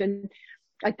much. And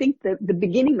I think that the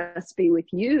beginning must be with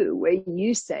you, where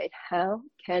you say, how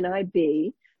can I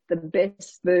be the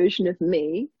best version of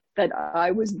me that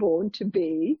I was born to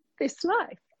be this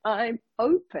life? I'm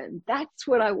open. That's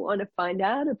what I want to find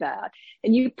out about.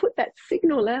 And you put that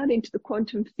signal out into the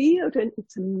quantum field, and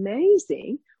it's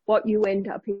amazing what you end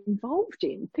up involved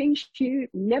in. Things you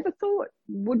never thought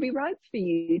would be right for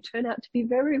you turn out to be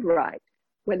very right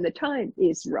when the time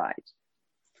is right.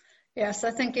 Yes,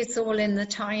 I think it's all in the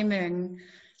timing.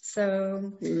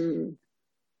 So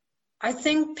I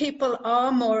think people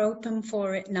are more open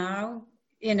for it now,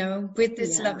 you know, with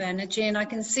this love energy. And I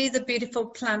can see the beautiful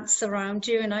plants around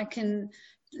you, and I can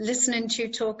listening to you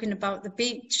talking about the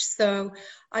beach. So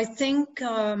I think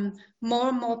more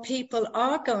and more people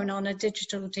are going on a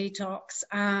digital detox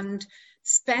and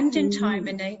spending time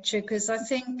in nature, because I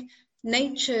think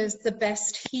nature's the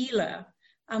best healer.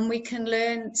 And we can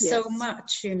learn so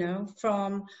much, you know,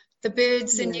 from the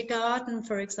birds in your garden,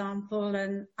 for example,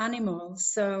 and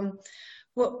animals. So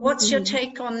what's your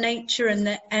take on nature and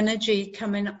the energy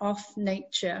coming off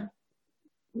nature?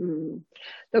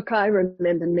 Look, I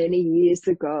remember many years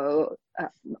ago,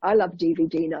 I love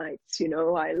DVD nights, you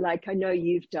know, I know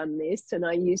you've done this, and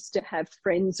I used to have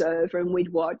friends over and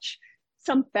we'd watch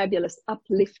some fabulous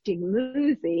uplifting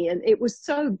movie, and it was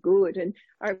so good. And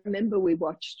I remember we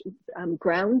watched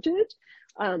Grounded.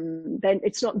 Then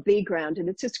it's not The Grounded,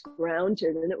 it's just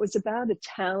Grounded, and it was about a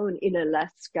town in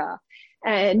Alaska.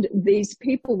 And these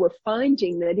people were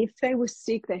finding that if they were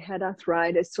sick, they had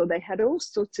arthritis or they had all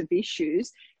sorts of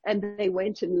issues, and they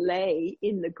went and lay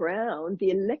in the ground,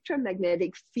 the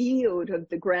electromagnetic field of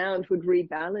the ground would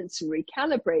rebalance and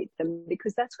recalibrate them,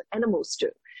 because that's what animals do.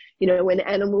 You know, when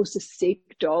animals are sick,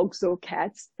 dogs or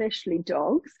cats, especially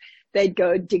dogs, they'd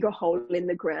go dig a hole in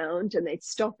the ground and they'd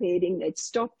stop eating, they'd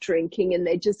stop drinking, and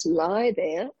they'd just lie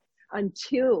there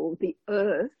until the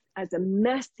earth, as a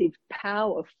massive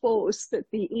power force that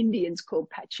the Indians call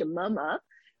Pachamama,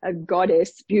 a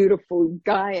goddess, beautiful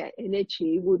Gaia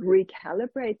energy, would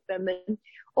recalibrate them. And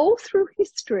all through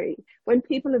history, when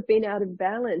people have been out of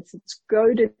balance, it's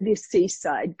go to the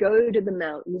seaside, go to the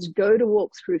mountains, go to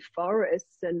walk through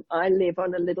forests. And I live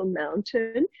on a little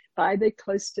mountain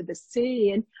close to the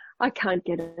sea, and I can't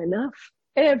get enough.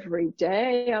 Every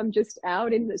day I'm just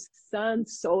out in the sun,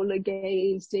 solar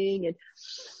gazing, and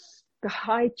the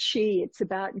high chi, it's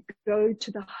about go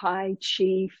to the high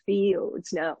chi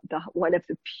fields. Now, one of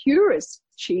the purest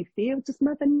chi fields is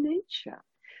Mother Nature.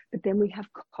 But then we have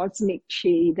cosmic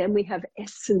chi, then we have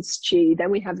essence chi,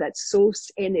 then we have that source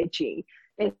energy.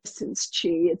 essence chi.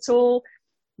 It's all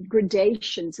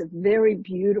gradations of very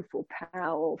beautiful,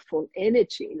 powerful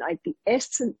energy, like the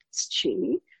essence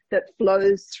chi that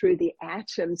flows through the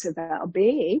atoms of our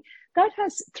being. That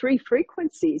has 3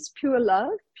 frequencies: pure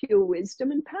love, pure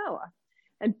wisdom, and power.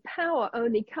 And power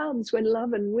only comes when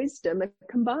love and wisdom are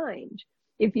combined.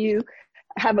 If you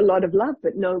have a lot of love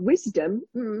but no wisdom,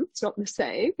 it's not the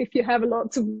same. If you have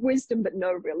lots of wisdom but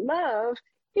no real love,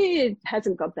 it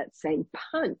hasn't got that same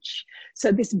punch.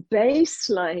 So this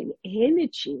baseline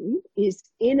energy is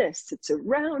in us, it's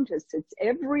around us, it's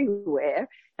everywhere.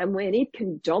 And when it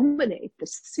can dominate the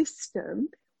system,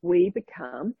 we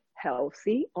become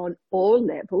healthy on all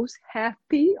levels,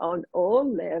 happy on all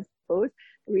levels.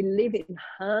 We live in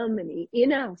harmony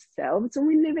in ourselves, and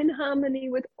we live in harmony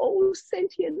with all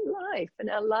sentient life. And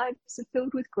our lives are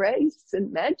filled with grace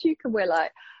and magic. And we're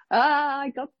like,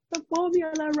 I got the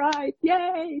formula right.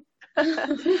 Yay.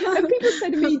 And people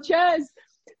say to me, Jazz,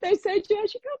 they say,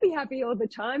 Jazz, you can't be happy all the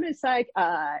time. It's like,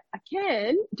 I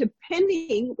can,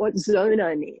 depending what zone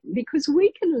I'm in, because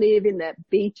we can live in that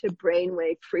beta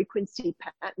brainwave frequency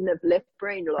pattern of left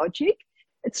brain logic.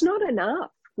 It's not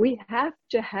enough. We have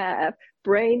to have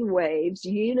brain waves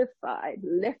unified,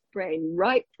 left brain,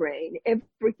 right brain,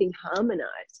 everything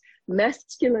harmonized,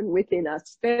 masculine within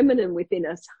us, feminine within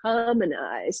us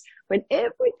harmonized. When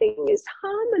everything is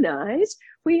harmonized,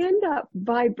 we end up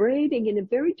vibrating in a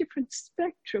very different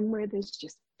spectrum where there's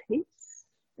just peace,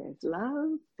 there's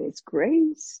love, there's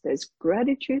grace, there's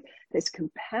gratitude, there's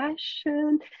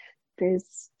compassion,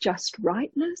 there's just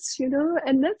rightness, you know,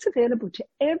 and that's available to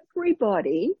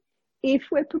everybody if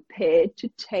we're prepared to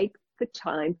take the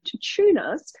time to tune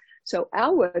us. So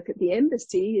our work at the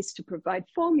embassy is to provide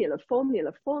formula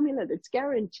that's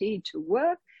guaranteed to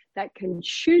work, that can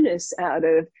tune us out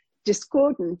of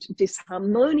discordant,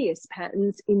 disharmonious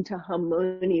patterns into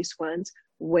harmonious ones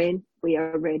when we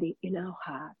are ready in our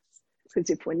hearts. Because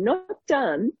if we're not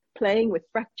done playing with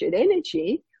fractured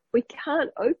energy, we can't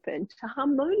open to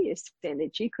harmonious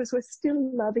energy because we're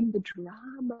still loving the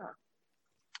drama.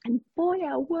 And boy,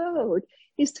 our world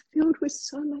is filled with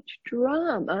so much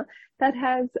drama that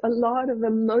has a lot of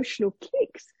emotional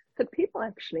kicks that people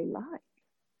actually like.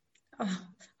 Oh,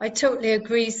 I totally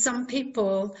agree. Some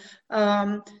people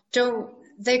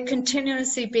they're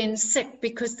continuously being sick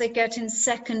because they're getting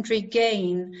secondary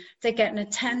gain. They're getting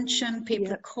attention,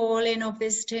 people are calling or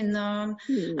visiting them.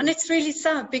 And it's really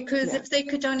sad because if they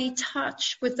could only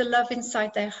touch with the love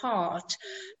inside their heart,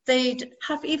 they'd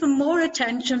have even more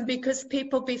attention because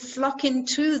people be flocking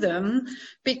to them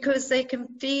because they can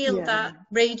feel that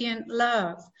radiant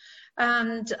love.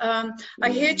 And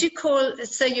I heard you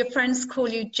say your friends call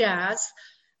you Jazz.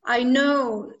 I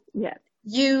know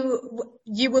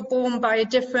you were born by a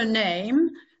different name.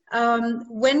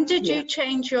 When did you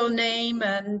change your name,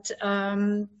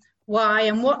 and why,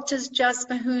 and what does Jazz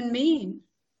Mahoon mean?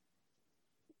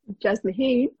 Jazz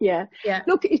Mahoon, yeah.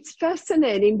 Look, it's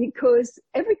fascinating because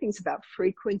everything's about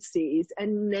frequencies,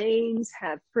 and names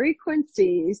have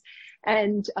frequencies.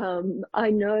 And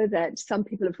I know that some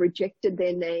people have rejected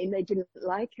their name, they didn't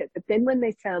like it, but then when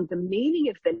they found the meaning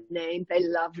of the name, they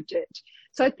loved it.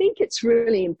 So I think it's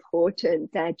really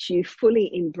important that you fully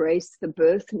embrace the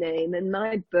birth name. And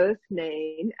my birth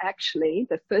name, actually,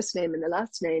 the first name and the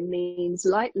last name, means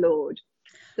Light Lord,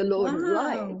 the Lord of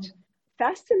Light.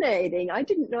 Fascinating. I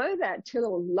didn't know that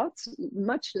till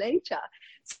much later.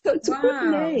 So it's a good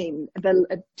name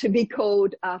to be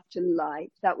called after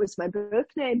light. That was my birth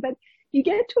name. But you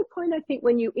get to a point, I think,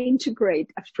 when you integrate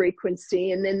a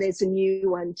frequency and then there's a new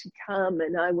one to come.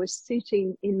 And I was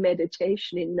sitting in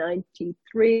meditation in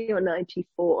 93 or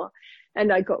 94.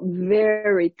 And I got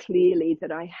very clearly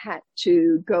that I had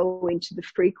to go into the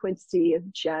frequency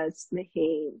of Jazz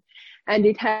Mahoon. And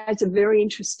it has a very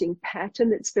interesting pattern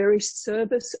that's very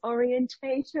service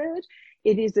orientated.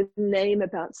 It is a name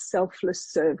about selfless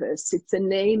service. It's a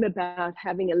name about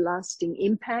having a lasting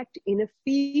impact in a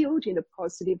field in a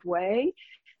positive way.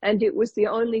 And it was the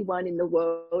only one in the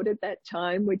world at that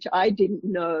time, which I didn't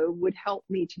know would help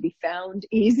me to be found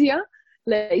easier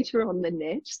later on the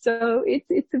net. So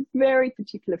it's a very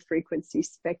particular frequency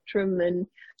spectrum. And,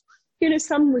 you know,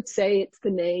 some would say it's the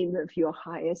name of your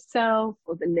higher self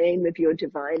or the name of your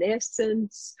divine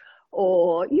essence,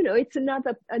 or, you know, it's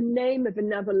a name of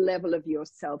another level of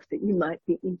yourself that you might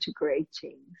be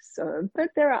integrating. So, but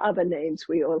there are other names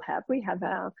we all have. We have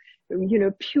our, you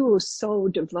know, pure soul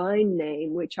divine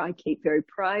name, which I keep very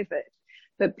private.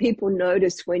 But people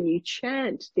notice when you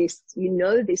chant this, you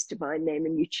know, this divine name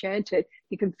and you chant it,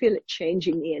 you can feel it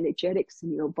changing the energetics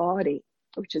in your body,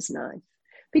 which is nice.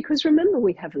 Because remember,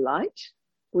 we have light,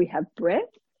 we have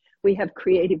breath, We have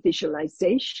creative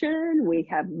visualization, we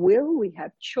have will, we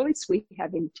have choice, we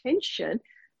have intention,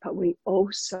 but we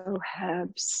also have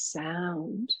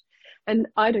sound. And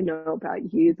I don't know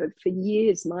about you, but for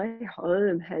years, my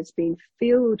home has been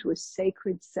filled with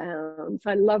sacred sounds.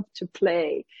 I love to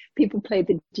play. People play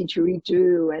the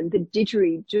didgeridoo, and the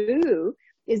didgeridoo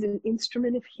is an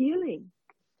instrument of healing.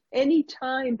 Any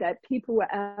time that people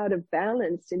were out of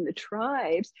balance in the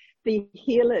tribes, the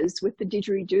healers with the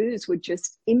didgeridoos would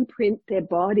just imprint their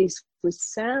bodies with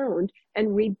sound and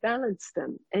rebalance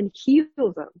them and heal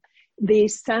them. The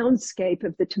soundscape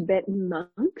of the Tibetan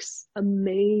monks,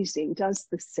 amazing, does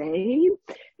the same.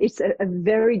 It's a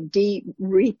very deep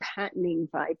repatterning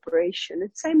vibration.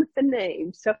 And same with the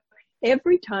name. So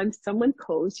every time someone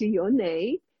calls you your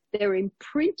name, they're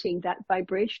imprinting that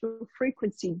vibrational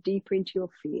frequency deeper into your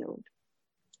field.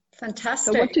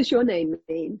 Fantastic. So what does your name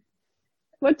mean?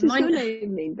 What does your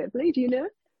name mean, Beverly? Do you know?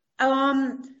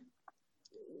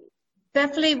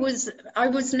 Beverly I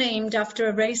was named after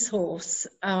a racehorse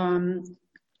in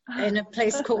a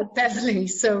place called Beverly,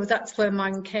 so that's where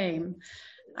mine came.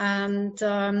 And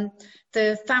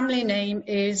the family name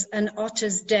is An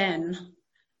Otter's Den.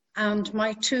 And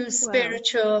my two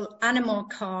spiritual animal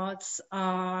cards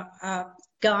are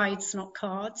guides, not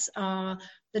cards, are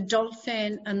the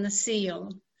dolphin and the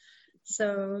seal.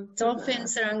 So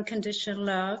dolphins are unconditional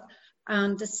love,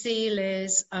 and the seal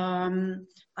is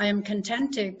I am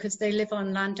contented because they live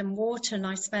on land and water, and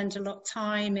I spend a lot of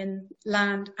time in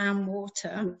land and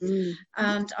water.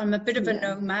 And I'm a bit of a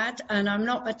nomad, and I'm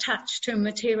not attached to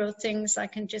material things. I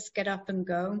can just get up and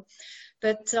go.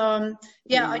 But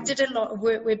I did a lot of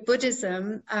work with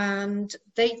Buddhism, and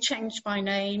they changed my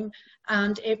name,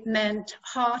 and it meant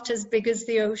heart as big as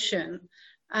the ocean.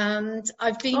 And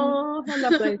I've been, how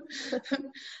lovely.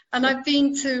 And I've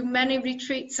been to many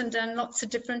retreats and done lots of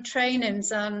different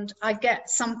trainings, and I get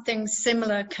something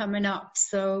similar coming up.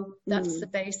 So that's the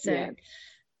basic.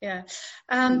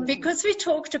 Because we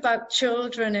talked about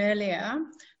children earlier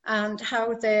and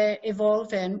how they're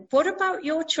evolving. What about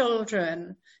your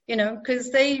children? You know,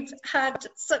 because they've had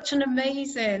such an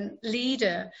amazing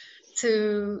leader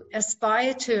to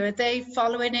aspire to. Are they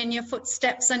following in your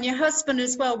footsteps? And your husband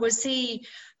as well, was he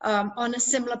on a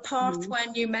similar path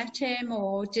when you met him,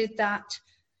 or did that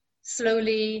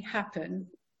slowly happen?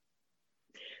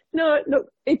 No, look,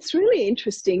 it's really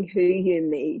interesting who you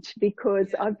meet,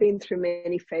 because I've been through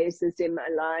many phases in my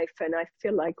life, and I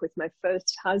feel like with my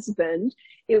first husband,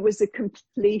 it was a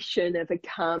completion of a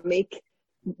karmic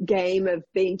game of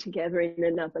being together in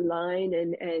another line,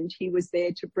 and he was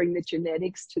there to bring the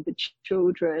genetics to the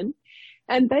children,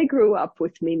 and they grew up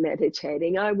with me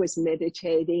meditating. I was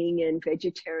meditating and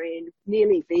vegetarian,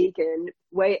 nearly vegan,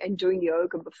 and doing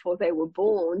yoga before they were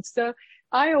born. So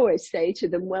I always say to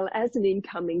them, well, as an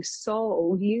incoming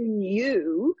soul, you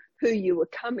knew who you were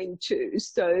coming to,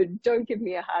 so don't give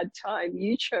me a hard time.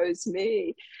 You chose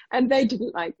me. And they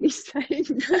didn't like me saying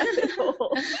that at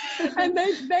all. And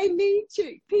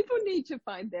people need to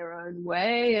find their own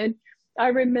way. And I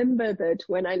remember that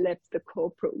when I left the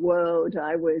corporate world,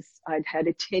 I'd had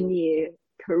a 10-year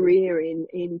career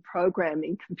in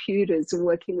programming computers and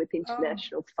working with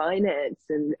international finance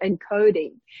and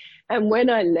coding. And when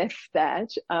I left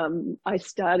that, I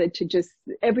started to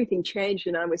everything changed,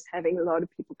 and I was having a lot of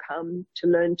people come to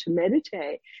learn to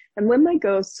meditate. And when my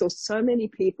girls saw so many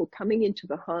people coming into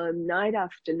the home night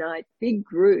after night, big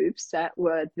groups that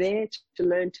were there to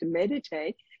learn to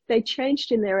meditate, they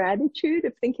changed in their attitude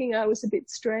of thinking I was a bit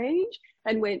strange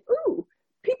and went, ooh,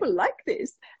 people like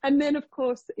this. And then, of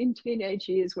course, in teenage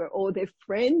years, where all their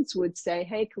friends would say,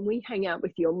 hey, can we hang out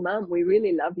with your mum? We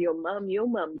really love your mum. Your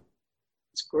mum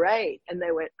is great. And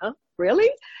they went, oh, really?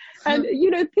 And,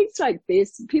 things like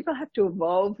this, people have to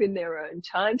evolve in their own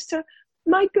time. So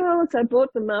my girls, I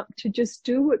brought them up to just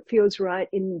do what feels right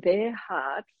in their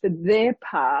heart for their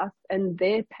path and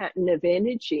their pattern of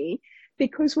energy,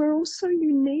 because we're all so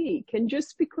unique. And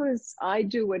just because I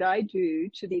do what I do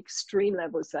to the extreme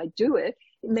levels I do it,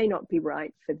 it may not be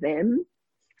right for them.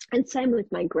 And same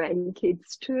with my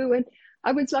grandkids too. And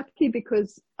I was lucky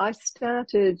because I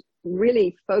started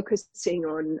really focusing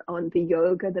on the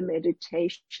yoga, the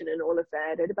meditation and all of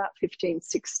that at about 15,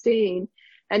 16.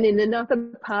 And in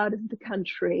another part of the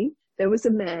country, there was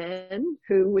a man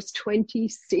who was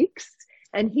 26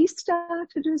 and he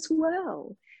started as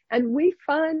well. And we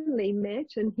finally met,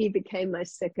 and he became my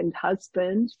second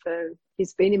husband.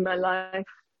 He's been in my life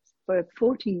for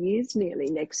 40 years nearly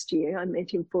next year. I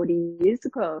met him 40 years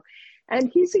ago. And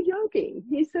he's a yogi.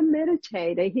 He's a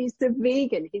meditator. He's a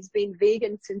vegan. He's been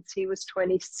vegan since he was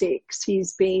 26.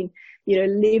 He's been,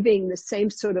 living the same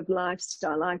sort of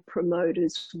lifestyle I promote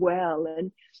as well.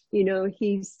 And You know,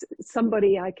 he's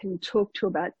somebody I can talk to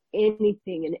about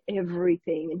anything and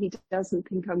everything, and he doesn't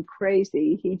think I'm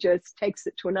crazy. He just takes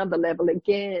it to another level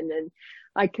again, and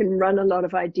I can run a lot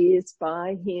of ideas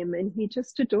by him, and he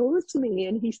just adores me.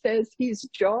 And he says his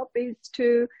job is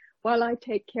to, while I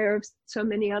take care of so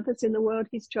many others in the world,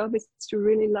 his job is to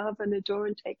really love and adore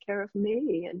and take care of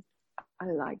me. And I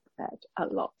like that a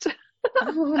lot.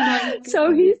 Oh my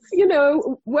So he's, you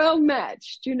know, well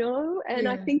matched, you know, and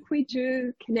yeah. I think we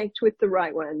do connect with the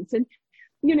right ones. And,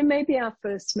 you know, maybe our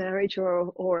first marriage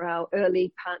or our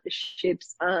early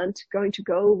partnerships aren't going to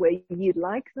go where you'd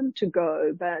like them to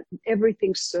go, but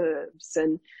everything serves.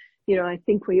 And, you know, I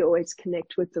think we always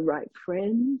connect with the right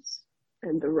friends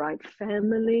and the right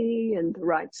family and the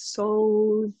right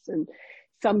souls. And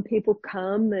some people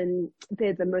come and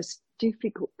they're the most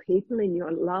difficult people in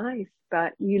your life,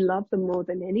 but you love them more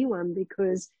than anyone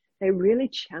because they really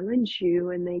challenge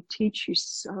you and they teach you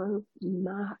so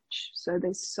much. So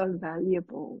they're so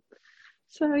valuable.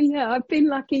 So yeah, I've been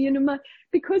lucky, you know,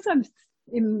 because I'm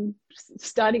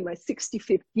starting my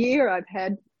 65th year, I've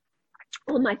had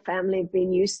all my family have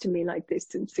been used to me like this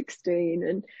since 16,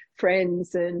 and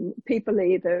friends and people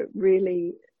either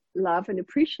really love and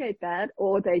appreciate that,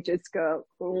 or they just go,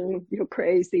 oh, you're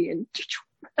crazy, and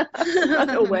run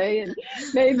away, and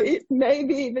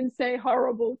maybe even say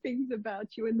horrible things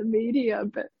about you in the media.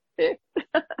 But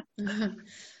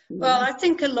well, I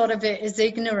think a lot of it is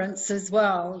ignorance as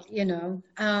well, you know,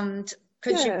 and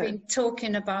because you've been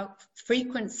talking about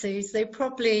frequencies, they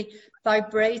probably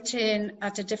vibrating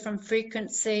at a different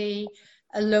frequency,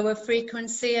 a lower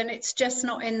frequency, and it's just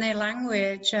not in their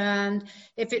language. And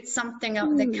if it's something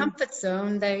out of their comfort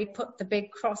zone, they put the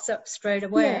big cross up straight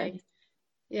away.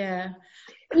 Yeah.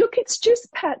 Look, it's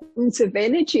just patterns of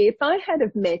energy. If I had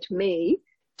have met me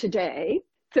today,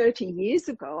 30 years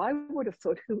ago, I would have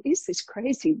thought, who is this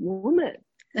crazy woman?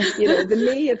 You know, the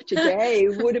me of today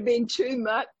would have been too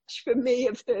much for me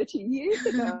of 30 years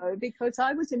ago, because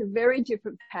I was in a very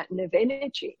different pattern of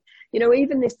energy. You know,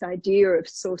 even this idea of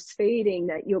source feeding,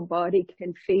 that your body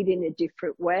can feed in a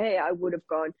different way, I would have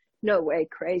gone, no way,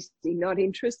 crazy, not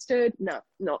interested, no,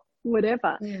 not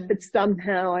whatever. Yeah. But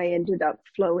somehow I ended up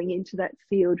flowing into that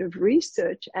field of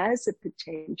research as a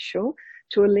potential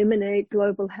to eliminate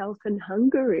global health and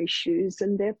hunger issues.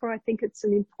 And therefore, I think it's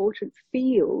an important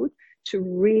field to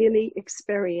really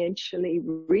experientially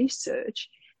research,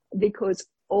 because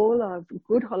all of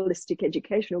good holistic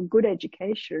education or good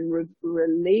education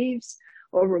relieves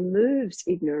or removes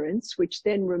ignorance, which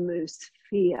then removes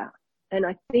fear. And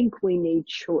I think we need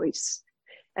choice,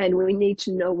 and we need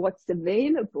to know what's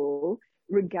available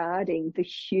regarding the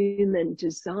human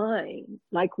design.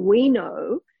 Like we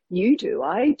know, you do,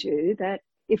 I do, that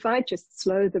if I just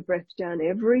slow the breath down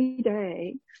every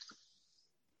day,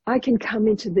 I can come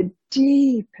into the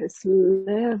deepest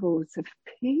levels of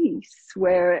peace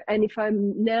and if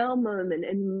I'm now moment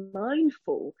and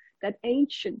mindful, that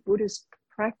ancient Buddhist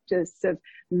practice of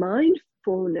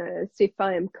mindfulness, if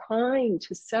I am kind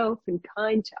to self and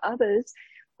kind to others,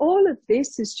 all of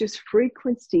this is just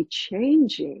frequency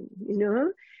changing, you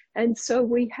know? And so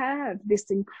we have this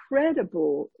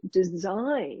incredible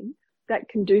design that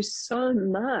can do so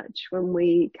much when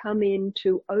we come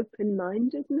into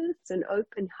open-mindedness and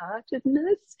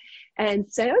open-heartedness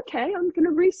and say, okay, I'm going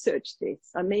to research this.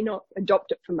 I may not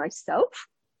adopt it for myself,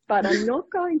 but I'm not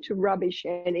going to rubbish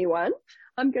anyone.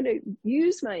 I'm going to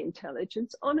use my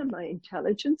intelligence, honor my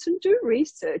intelligence, and do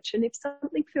research. And if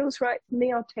something feels right for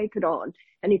me, I'll take it on.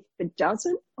 And if it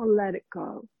doesn't, I'll let it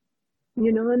go.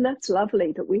 You know, and that's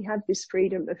lovely that we have this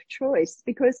freedom of choice,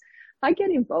 because I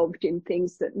get involved in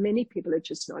things that many people are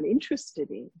just not interested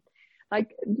in.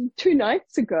 Like 2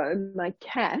 nights ago, my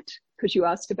cat, because you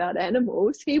asked about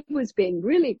animals, he was being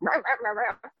really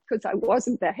because I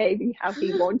wasn't behaving how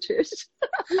he wanted.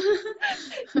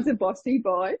 He's a bossy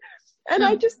boy. And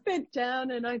I just bent down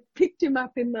and I picked him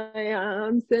up in my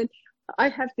arms, and I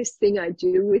have this thing I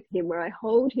do with him where I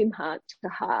hold him heart to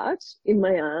heart in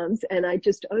my arms, and I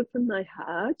just open my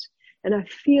heart and I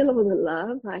feel all the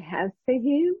love I have for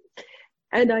him.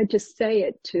 And I just say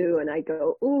it too, and I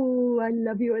go, oh, I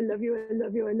love you, I love you, I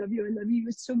love you, I love you, I love you.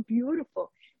 You're so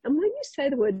beautiful. And when you say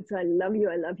the words, I love you,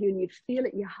 and you feel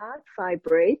it, your heart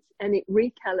vibrates and it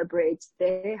recalibrates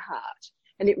their heart.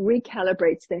 And it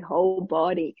recalibrates their whole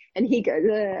body. And he goes,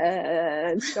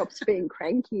 and stops being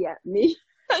cranky at me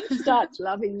and starts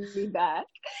loving me back.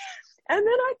 And then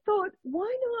I thought,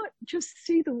 why not just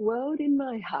see the world in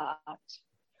my heart?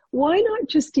 Why not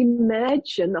just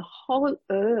imagine the whole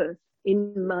earth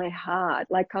in my heart,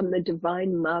 like I'm the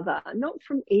divine mother, not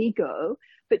from ego,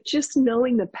 but just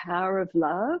knowing the power of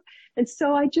love. And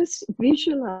so I just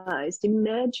visualized,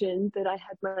 imagined that I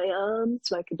had my arms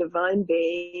like a divine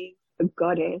being, a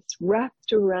goddess,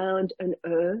 wrapped around an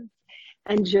earth,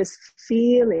 and just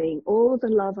feeling all the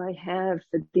love I have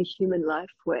for the human life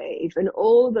wave and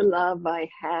all the love I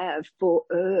have for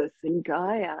Earth and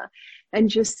Gaia, and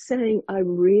just saying, I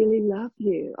really love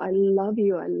you. I love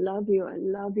you. I love you. I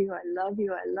love you. I love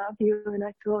you. I love you. And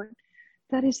I thought,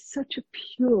 that is such a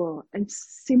pure and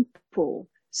simple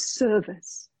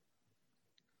service.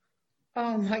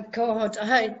 Oh my God,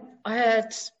 I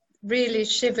had really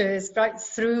shivers right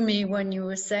through me when you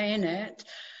were saying it.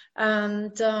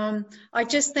 And I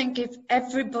just think if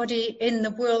everybody in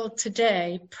the world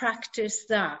today practiced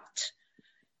that,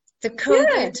 the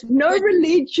COVID... no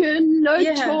religion, no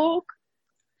talk,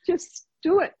 just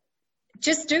do it.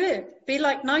 Just do it. Be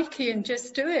like Nike and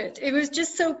just do it. It was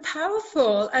just so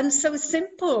powerful and so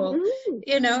simple.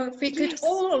 You know, if we could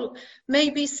all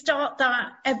maybe start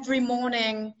that every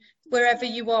morning, wherever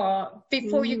you are,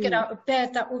 before you get out of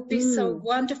bed, that would be so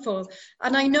wonderful.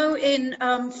 And I know in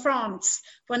France,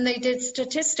 when they did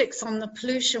statistics on the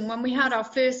pollution, when we had our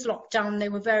first lockdown, they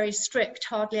were very strict.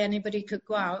 Hardly anybody could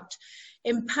go out.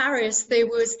 In Paris, there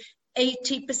was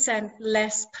 80%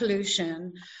 less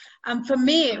pollution. And for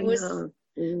me, it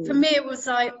was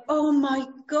like, oh my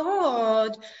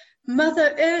God,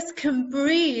 Mother Earth can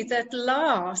breathe at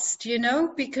last, you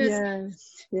know, because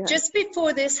just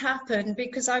before this happened,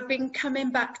 because I've been coming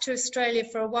back to Australia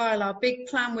for a while, our big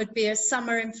plan would be a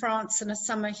summer in France and a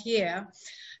summer here.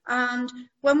 And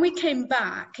when we came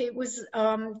back, it was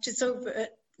just over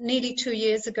nearly 2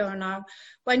 years ago now,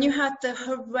 when you had the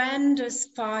horrendous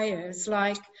fires,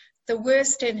 like the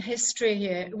worst in history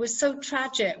here. It was so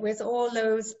tragic with all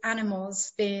those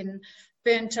animals being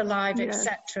burnt alive,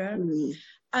 etc.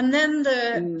 And then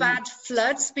the bad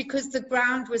floods, because the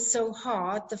ground was so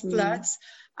hard, the floods.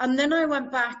 And then I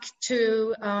went back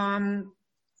to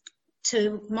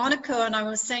Monaco, and I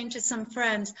was saying to some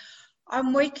friends,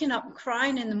 I'm waking up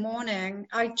crying in the morning.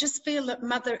 I just feel that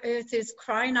Mother Earth is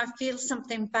crying. I feel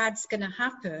something bad's going to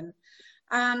happen.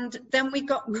 And then we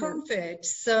got COVID.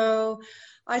 So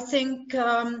I think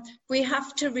we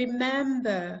have to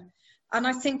remember, and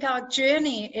I think our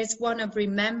journey is one of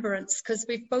remembrance, because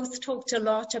we've both talked a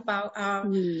lot about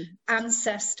our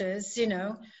ancestors, you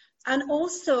know, and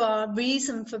also our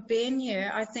reason for being here.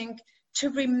 I think to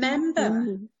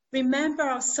remember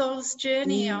our soul's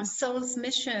journey, our soul's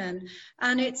mission.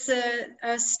 And it's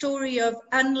a story of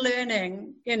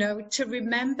unlearning, you know, to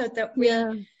remember that we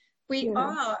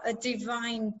are a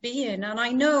divine being. And I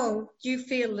know you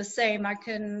feel the same.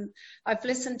 I've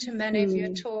listened to many of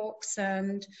your talks,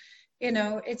 and, you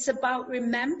know, it's about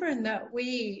remembering that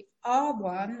we are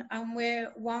one, and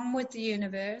we're one with the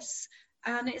universe,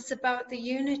 and it's about the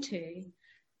unity.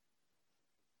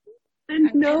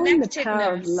 And knowing the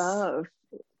power of love.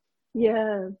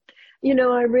 Yeah. You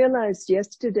know, I realized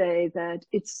yesterday that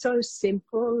it's so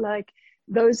simple, like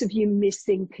those of you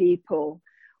missing people.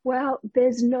 Well,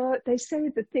 they say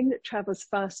the thing that travels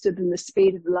faster than the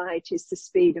speed of light is the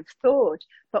speed of thought,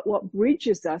 but what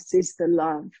bridges us is the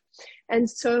love. And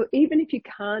so even if you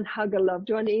can't hug a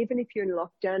loved one, even if you're in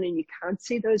lockdown and you can't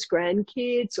see those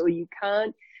grandkids, or you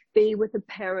can't be with a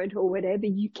parent or whatever,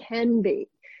 you can be.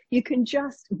 You can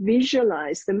just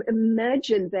visualize them,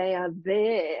 imagine they are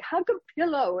there, hug a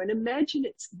pillow and imagine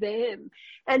it's them,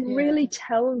 and really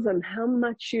tell them how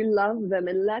much you love them,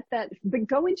 and but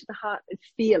go into the heart and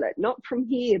feel it, not from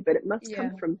here, but it must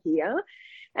come from here.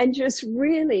 And just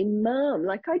really, Mom,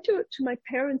 like I do it to my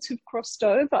parents who've crossed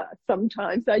over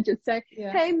sometimes. I just say,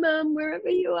 hey, Mom, wherever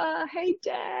you are. Hey,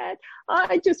 Dad,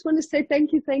 I just want to say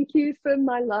thank you for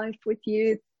my life with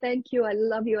you. Thank you. I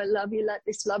love you. I love you. Let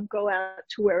this love go out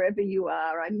to wherever you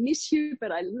are. I miss you,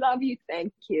 but I love you.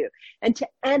 Thank you. And to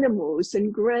animals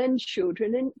and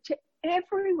grandchildren and to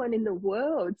everyone in the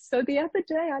world. So the other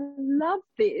day, I love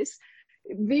this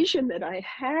vision that I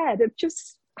had of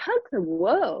just hug the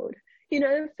world. You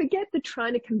know, forget the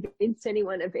trying to convince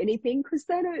anyone of anything, because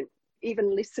they don't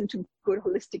even listen to good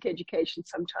holistic education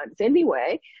sometimes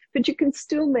anyway. But you can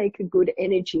still make a good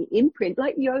energy imprint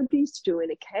like yogis do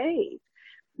in a cave.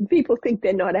 People think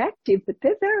they're not active, but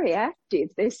they're very active.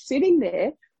 They're sitting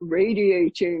there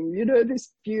radiating, you know,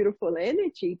 this beautiful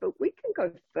energy. But we can go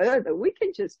further. We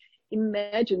can just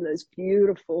imagine those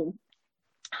beautiful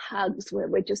hugs where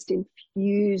we're just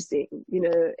infusing, you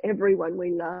know, everyone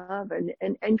we love, and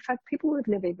in fact people we've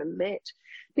never even met,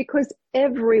 because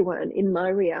everyone in my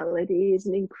reality is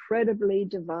an incredibly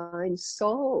divine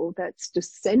soul that's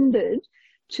descended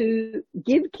to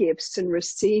give gifts and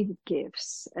receive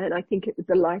gifts. And I think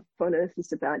the life on earth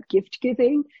is about gift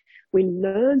giving. We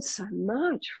learn so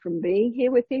much from being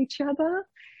here with each other.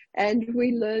 And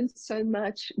we learn so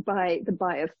much by the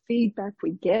biofeedback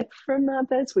we get from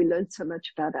others. We learn so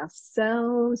much about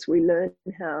ourselves. We learn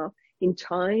how, in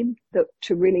time,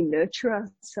 to really nurture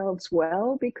ourselves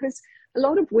well, because a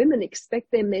lot of women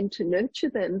expect their men to nurture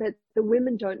them, but the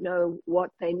women don't know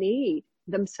what they need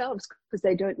themselves because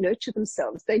they don't nurture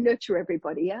themselves. They nurture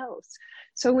everybody else.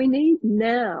 So we need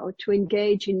now to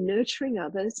engage in nurturing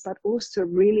others, but also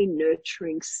really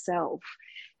nurturing self,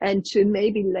 and to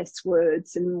maybe less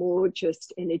words and more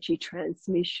just energy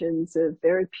transmissions of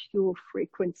very pure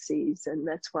frequencies. And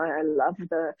that's why I love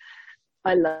the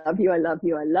I love you, I love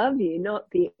you, I love you, not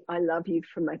the I love you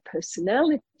from my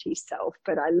personality self,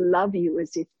 but I love you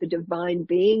as if the divine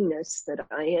beingness that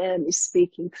I am is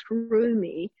speaking through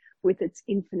me with its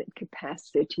infinite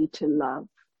capacity to love.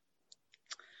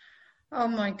 Oh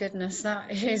my goodness,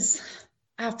 that is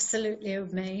absolutely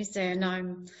amazing.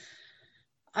 I'm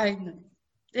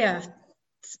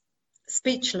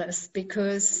speechless,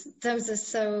 because those are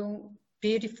so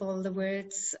beautiful, the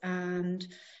words, and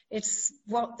it's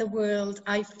what the world,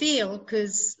 I feel,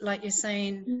 because like you're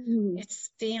saying,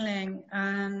 it's feeling,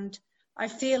 and I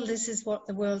feel this is what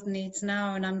the world needs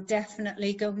now, and I'm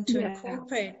definitely going to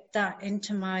incorporate that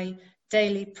into my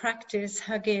daily practice,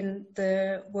 hugging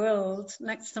the world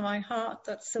next to my heart.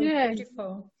 That's so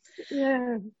beautiful.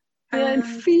 And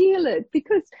feel it,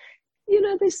 because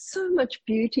there's so much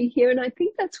beauty here, and I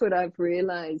think that's what I've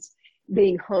realized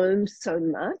being home so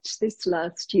much this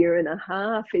last year and a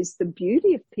half, is the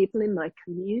beauty of people in my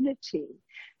community,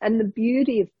 and the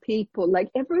beauty of people, like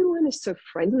everyone is so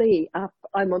friendly up.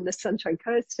 I'm on the Sunshine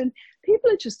Coast, and people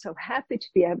are just so happy to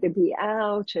be able to be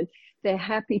out, and they're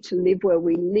happy to live where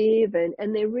we live,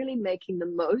 and they're really making the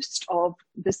most of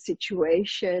the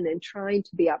situation and trying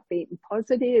to be upbeat and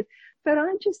positive. But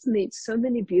I just meet so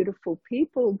many beautiful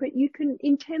people, but you can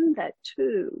intend that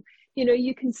too.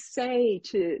 You can say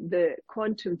to the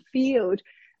quantum field,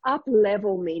 up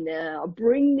level me now,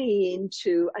 bring me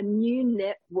into a new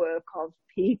network of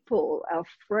people, our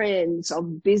friends,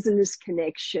 of business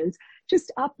connections,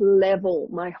 just up level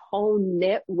my whole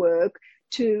network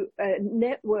to a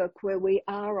network where we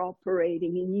are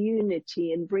operating in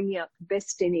unity and bringing out the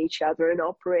best in each other and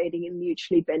operating in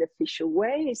mutually beneficial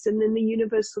ways. And then the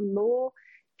universal law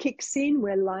kicks in,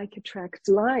 where like attracts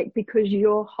like, because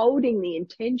you're holding the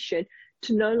intention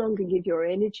to no longer give your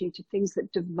energy to things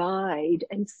that divide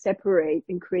and separate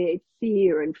and create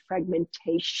fear and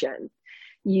fragmentation.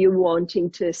 You're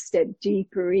wanting to step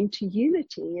deeper into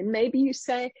unity. And maybe you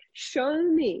say, show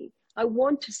me. I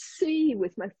want to see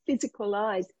with my physical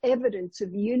eyes evidence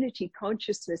of unity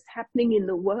consciousness happening in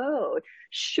the world.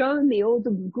 Show me all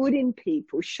the good in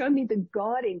people. Show me the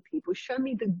God in people. Show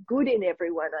me the good in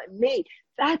everyone I meet.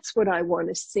 That's what I want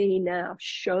to see now.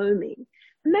 Show me.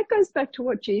 And that goes back to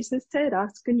what Jesus said,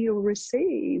 ask and you'll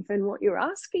receive. And what you're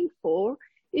asking for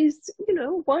is,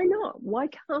 why not? Why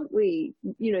can't we,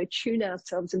 tune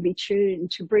ourselves and be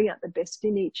tuned to bring out the best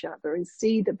in each other and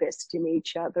see the best in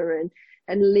each other and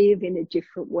live in a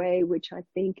different way, which I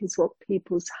think is what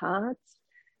people's hearts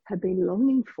have been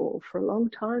longing for a long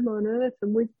time on earth.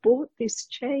 And we've brought this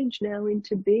change now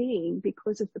into being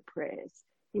because of the prayers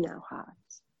in our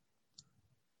hearts.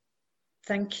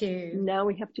 Thank you. Now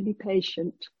we have to be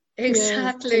patient.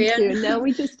 Exactly. Yeah, thank you. Now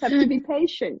we just have to be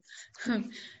patient.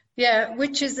 Yeah,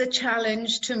 which is a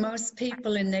challenge to most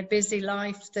people in their busy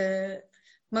life. The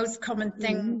most common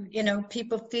thing,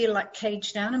 people feel like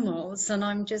caged animals, and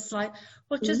I'm just like,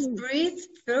 well, just breathe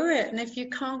through it. And if you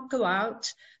can't go out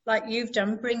like you've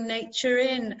done, bring nature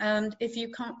in. And if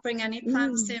you can't bring any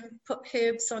plants in, put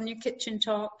herbs on your kitchen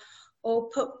top or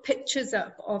put pictures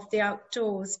up of the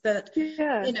outdoors. But,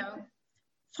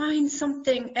 find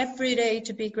something every day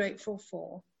to be grateful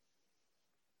for.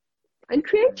 And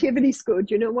creativity's good.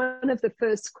 One of the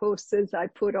first courses I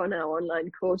put on our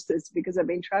online courses, because I've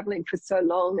been traveling for so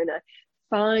long and I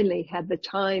finally had the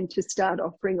time to start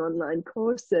offering online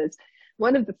courses.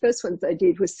 One of the first ones I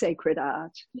did was sacred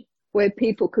art, where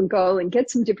people can go and get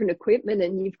some different equipment,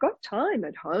 and you've got time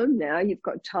at home now. You've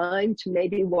got time to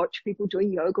maybe watch people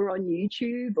doing yoga on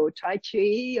YouTube or Tai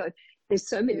Chi. There's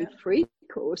so many free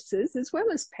courses as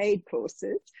well as paid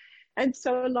courses. And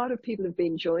so a lot of people have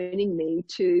been joining me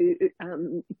to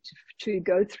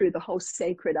go through the whole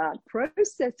sacred art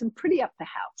process and pretty up the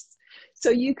house. So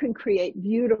you can create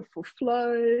beautiful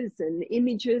flows and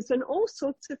images and all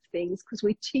sorts of things, because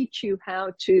we teach you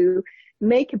how to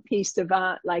make a piece of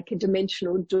art like a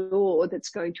dimensional door that's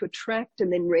going to attract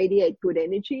and then radiate good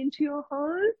energy into your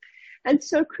home. And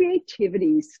so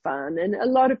creativity is fun. And a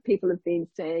lot of people have been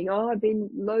saying, oh, I've been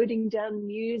loading down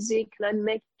music and I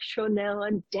make sure now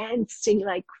I'm dancing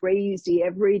like crazy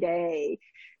every day.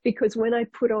 Because when I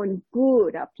put on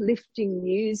good, uplifting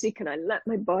music and I let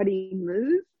my body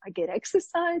move, I get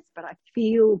exercise, but I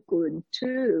feel good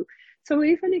too. So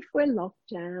even if we're locked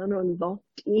down or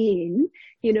locked in,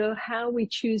 you know, how we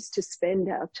choose to spend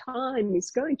our time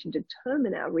is going to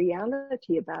determine our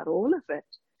reality about all of it.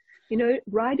 You know,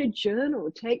 write a journal,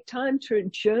 take time to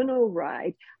journal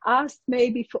write, ask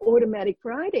maybe for automatic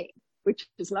writing, which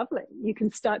is lovely. You can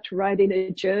start to write in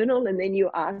a journal and then you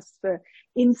ask for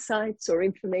insights or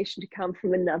information to come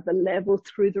from another level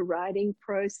through the writing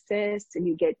process and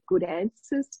you get good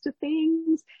answers to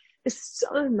things. There's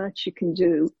so much you can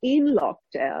do in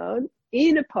lockdown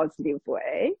in a positive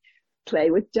way. Play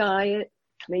with diet,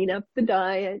 clean up the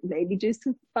diet, maybe do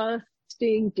some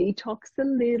fasting, detox a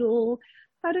little.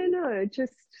 I don't know,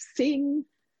 just sing,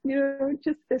 you know,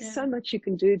 just there's so much you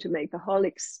can do to make the whole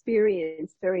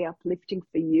experience very uplifting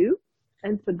for you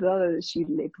and for those you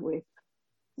live with.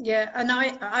 Yeah, and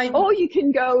I or you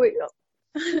can go,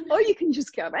 or you can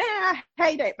just go,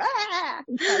 hate it,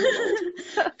 and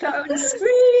go and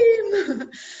scream.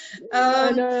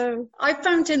 I know. I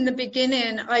found in the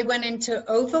beginning I went into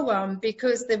overwhelm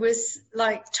because there was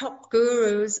like top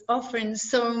gurus offering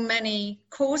so many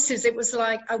courses. It was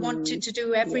like I wanted to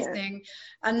do everything,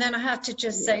 and then I had to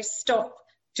just say stop,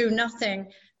 do nothing,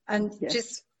 and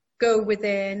just go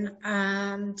within.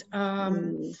 And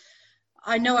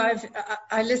I know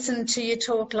I listened to your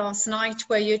talk last night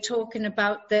where you're talking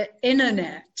about the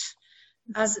internet,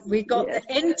 as we got the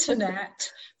internet,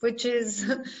 which is,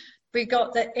 we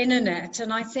got the internet.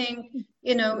 And I think,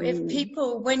 you know, if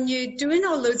people, when you're doing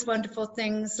all those wonderful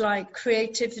things like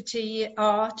creativity,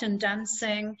 art and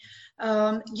dancing,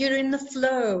 you're in the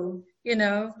flow, you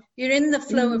know, you're in the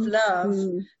flow of love.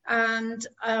 And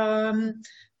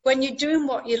when you're doing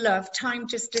what you love, time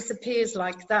just disappears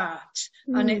like that.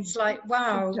 And it's like,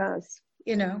 wow, it does.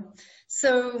 You know.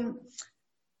 So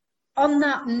on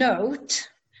that note,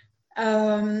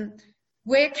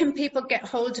 where can people get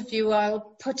hold of you?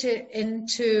 I'll put it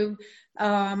into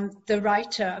the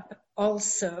write-up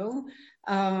also,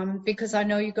 because I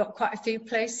know you've got quite a few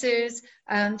places,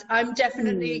 and I'm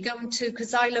definitely going to,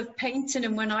 because I love painting,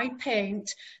 and when I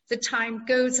paint, the time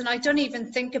goes, and I don't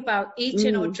even think about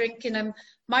eating or drinking. And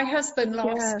my husband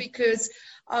laughs because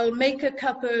I'll make a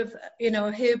cup of, you know,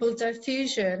 herbal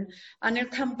diffusion, and he'll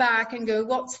come back and go,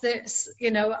 "What's this?"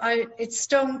 You know, it's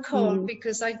stone cold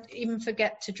because I even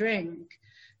forget to drink.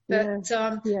 But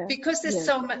because there's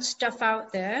so much stuff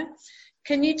out there,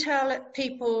 can you tell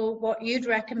people what you'd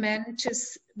recommend to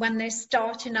when they're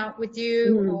starting out with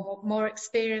you or more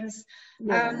experienced?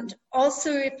 And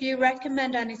also, if you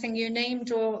recommend anything, you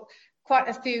named or quite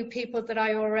a few people that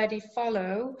I already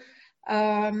follow,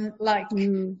 like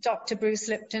Dr. Bruce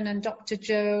Lipton and Dr.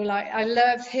 Joe. Like, I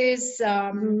love his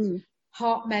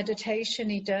heart meditation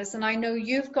he does, and I know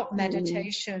you've got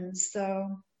meditations,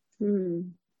 so.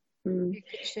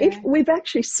 If we've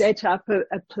actually set up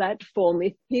a platform,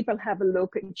 if people have a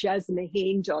look at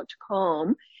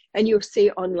jasmaheen.com and you'll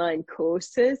see online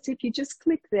courses. If you just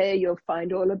click there, you'll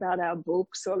find all about our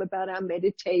books, all about our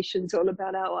meditations, all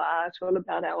about our art, all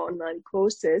about our online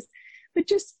courses. But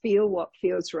just feel what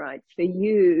feels right for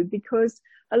you, because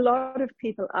a lot of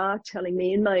people are telling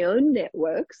me in my own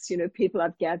networks, you know, people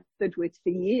I've gathered with for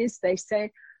years, they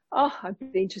say, oh, I've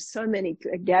been to so many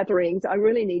gatherings. I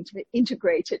really need to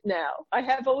integrate it now. I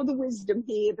have all the wisdom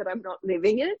here, but I'm not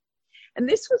living it. And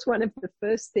this was one of the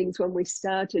first things when we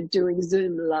started doing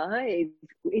Zoom Live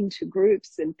into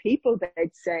groups and people,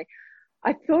 they'd say,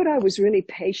 I thought I was really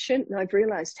patient, and I've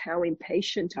realized how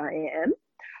impatient I am.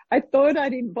 I thought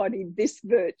I'd embodied this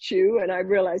virtue, and I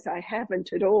realized I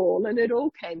haven't at all. And it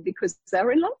all came because they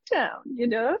were in lockdown, you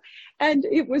know, and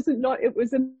it was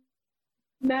a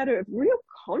matter of real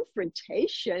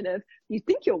confrontation of, you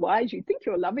think you're wise, you think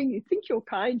you're loving, you think you're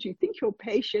kind, you think you're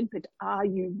patient, but are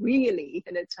you really?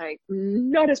 And it's like,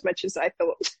 not as much as I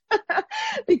thought,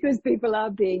 because people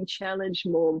are being challenged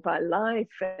more by life.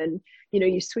 And, you know,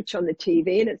 you switch on the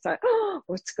TV and it's like, oh,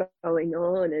 what's going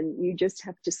on? And you just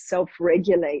have to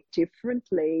self-regulate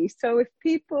differently. So if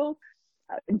people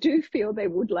do feel they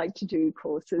would like to do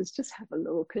courses, just have a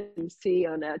look and see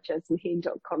on our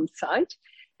jasmaheen.com site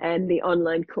and the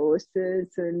online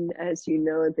courses. And as you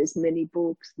know, there's many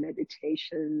books,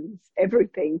 meditations,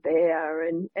 everything there.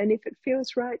 And if it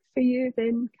feels right for you,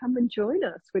 then come and join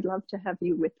us. We'd love to have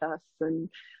you with us. And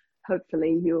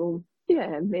hopefully you'll,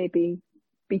 maybe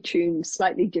be tuned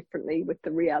slightly differently with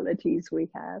the realities we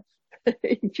have,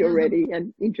 if you're ready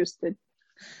and interested.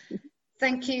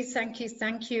 Thank you, thank you,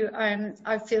 thank you.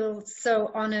 I feel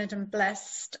so honored and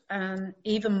blessed,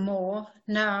 even more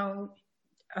now.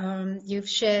 You've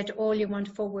shared all your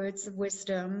wonderful words of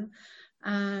wisdom,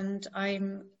 and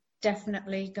I'm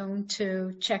definitely going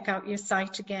to check out your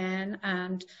site again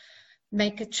and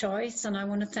make a choice. And I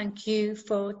want to thank you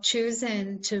for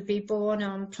choosing to be born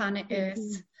on planet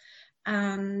Earth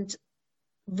and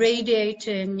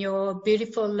radiating your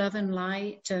beautiful love and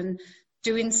light and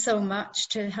doing so much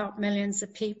to help millions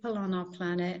of people on our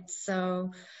planet.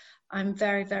 So I'm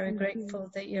very, very grateful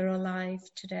that you're alive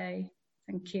today.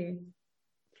 Thank you.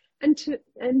 And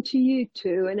to you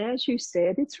too. And as you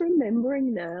said, it's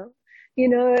remembering now. You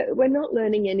know, we're not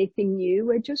learning anything new.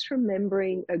 We're just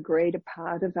remembering a greater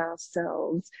part of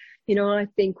ourselves. You know, I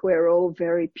think we're all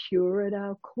very pure at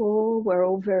our core. We're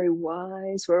all very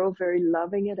wise. We're all very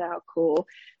loving at our core.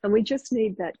 And we just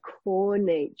need that core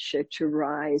nature to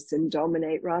rise and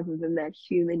dominate rather than that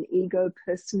human ego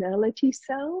personality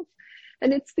self.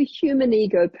 And it's the human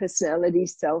ego personality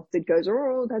self that goes,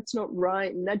 oh, that's not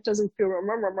right, and that doesn't feel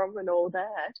and all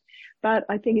that. But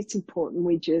I think it's important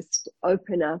we just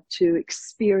open up to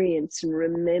experience and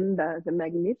remember the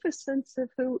magnificence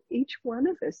of who each one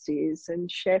of us is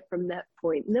and share from that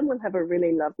point. And then we'll have a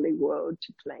really lovely world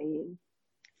to play in.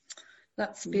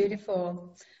 That's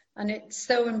beautiful. And it's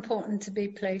so important to be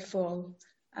playful.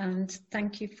 And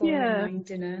thank you for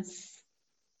reminding us.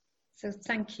 So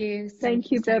thank you. Thank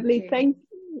you, Beverly.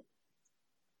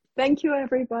 Thank you,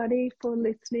 everybody, for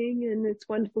listening. And it's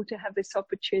wonderful to have this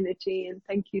opportunity. And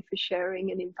thank you for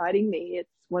sharing and inviting me. It's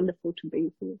wonderful to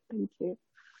be here. Thank you.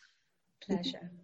 Pleasure.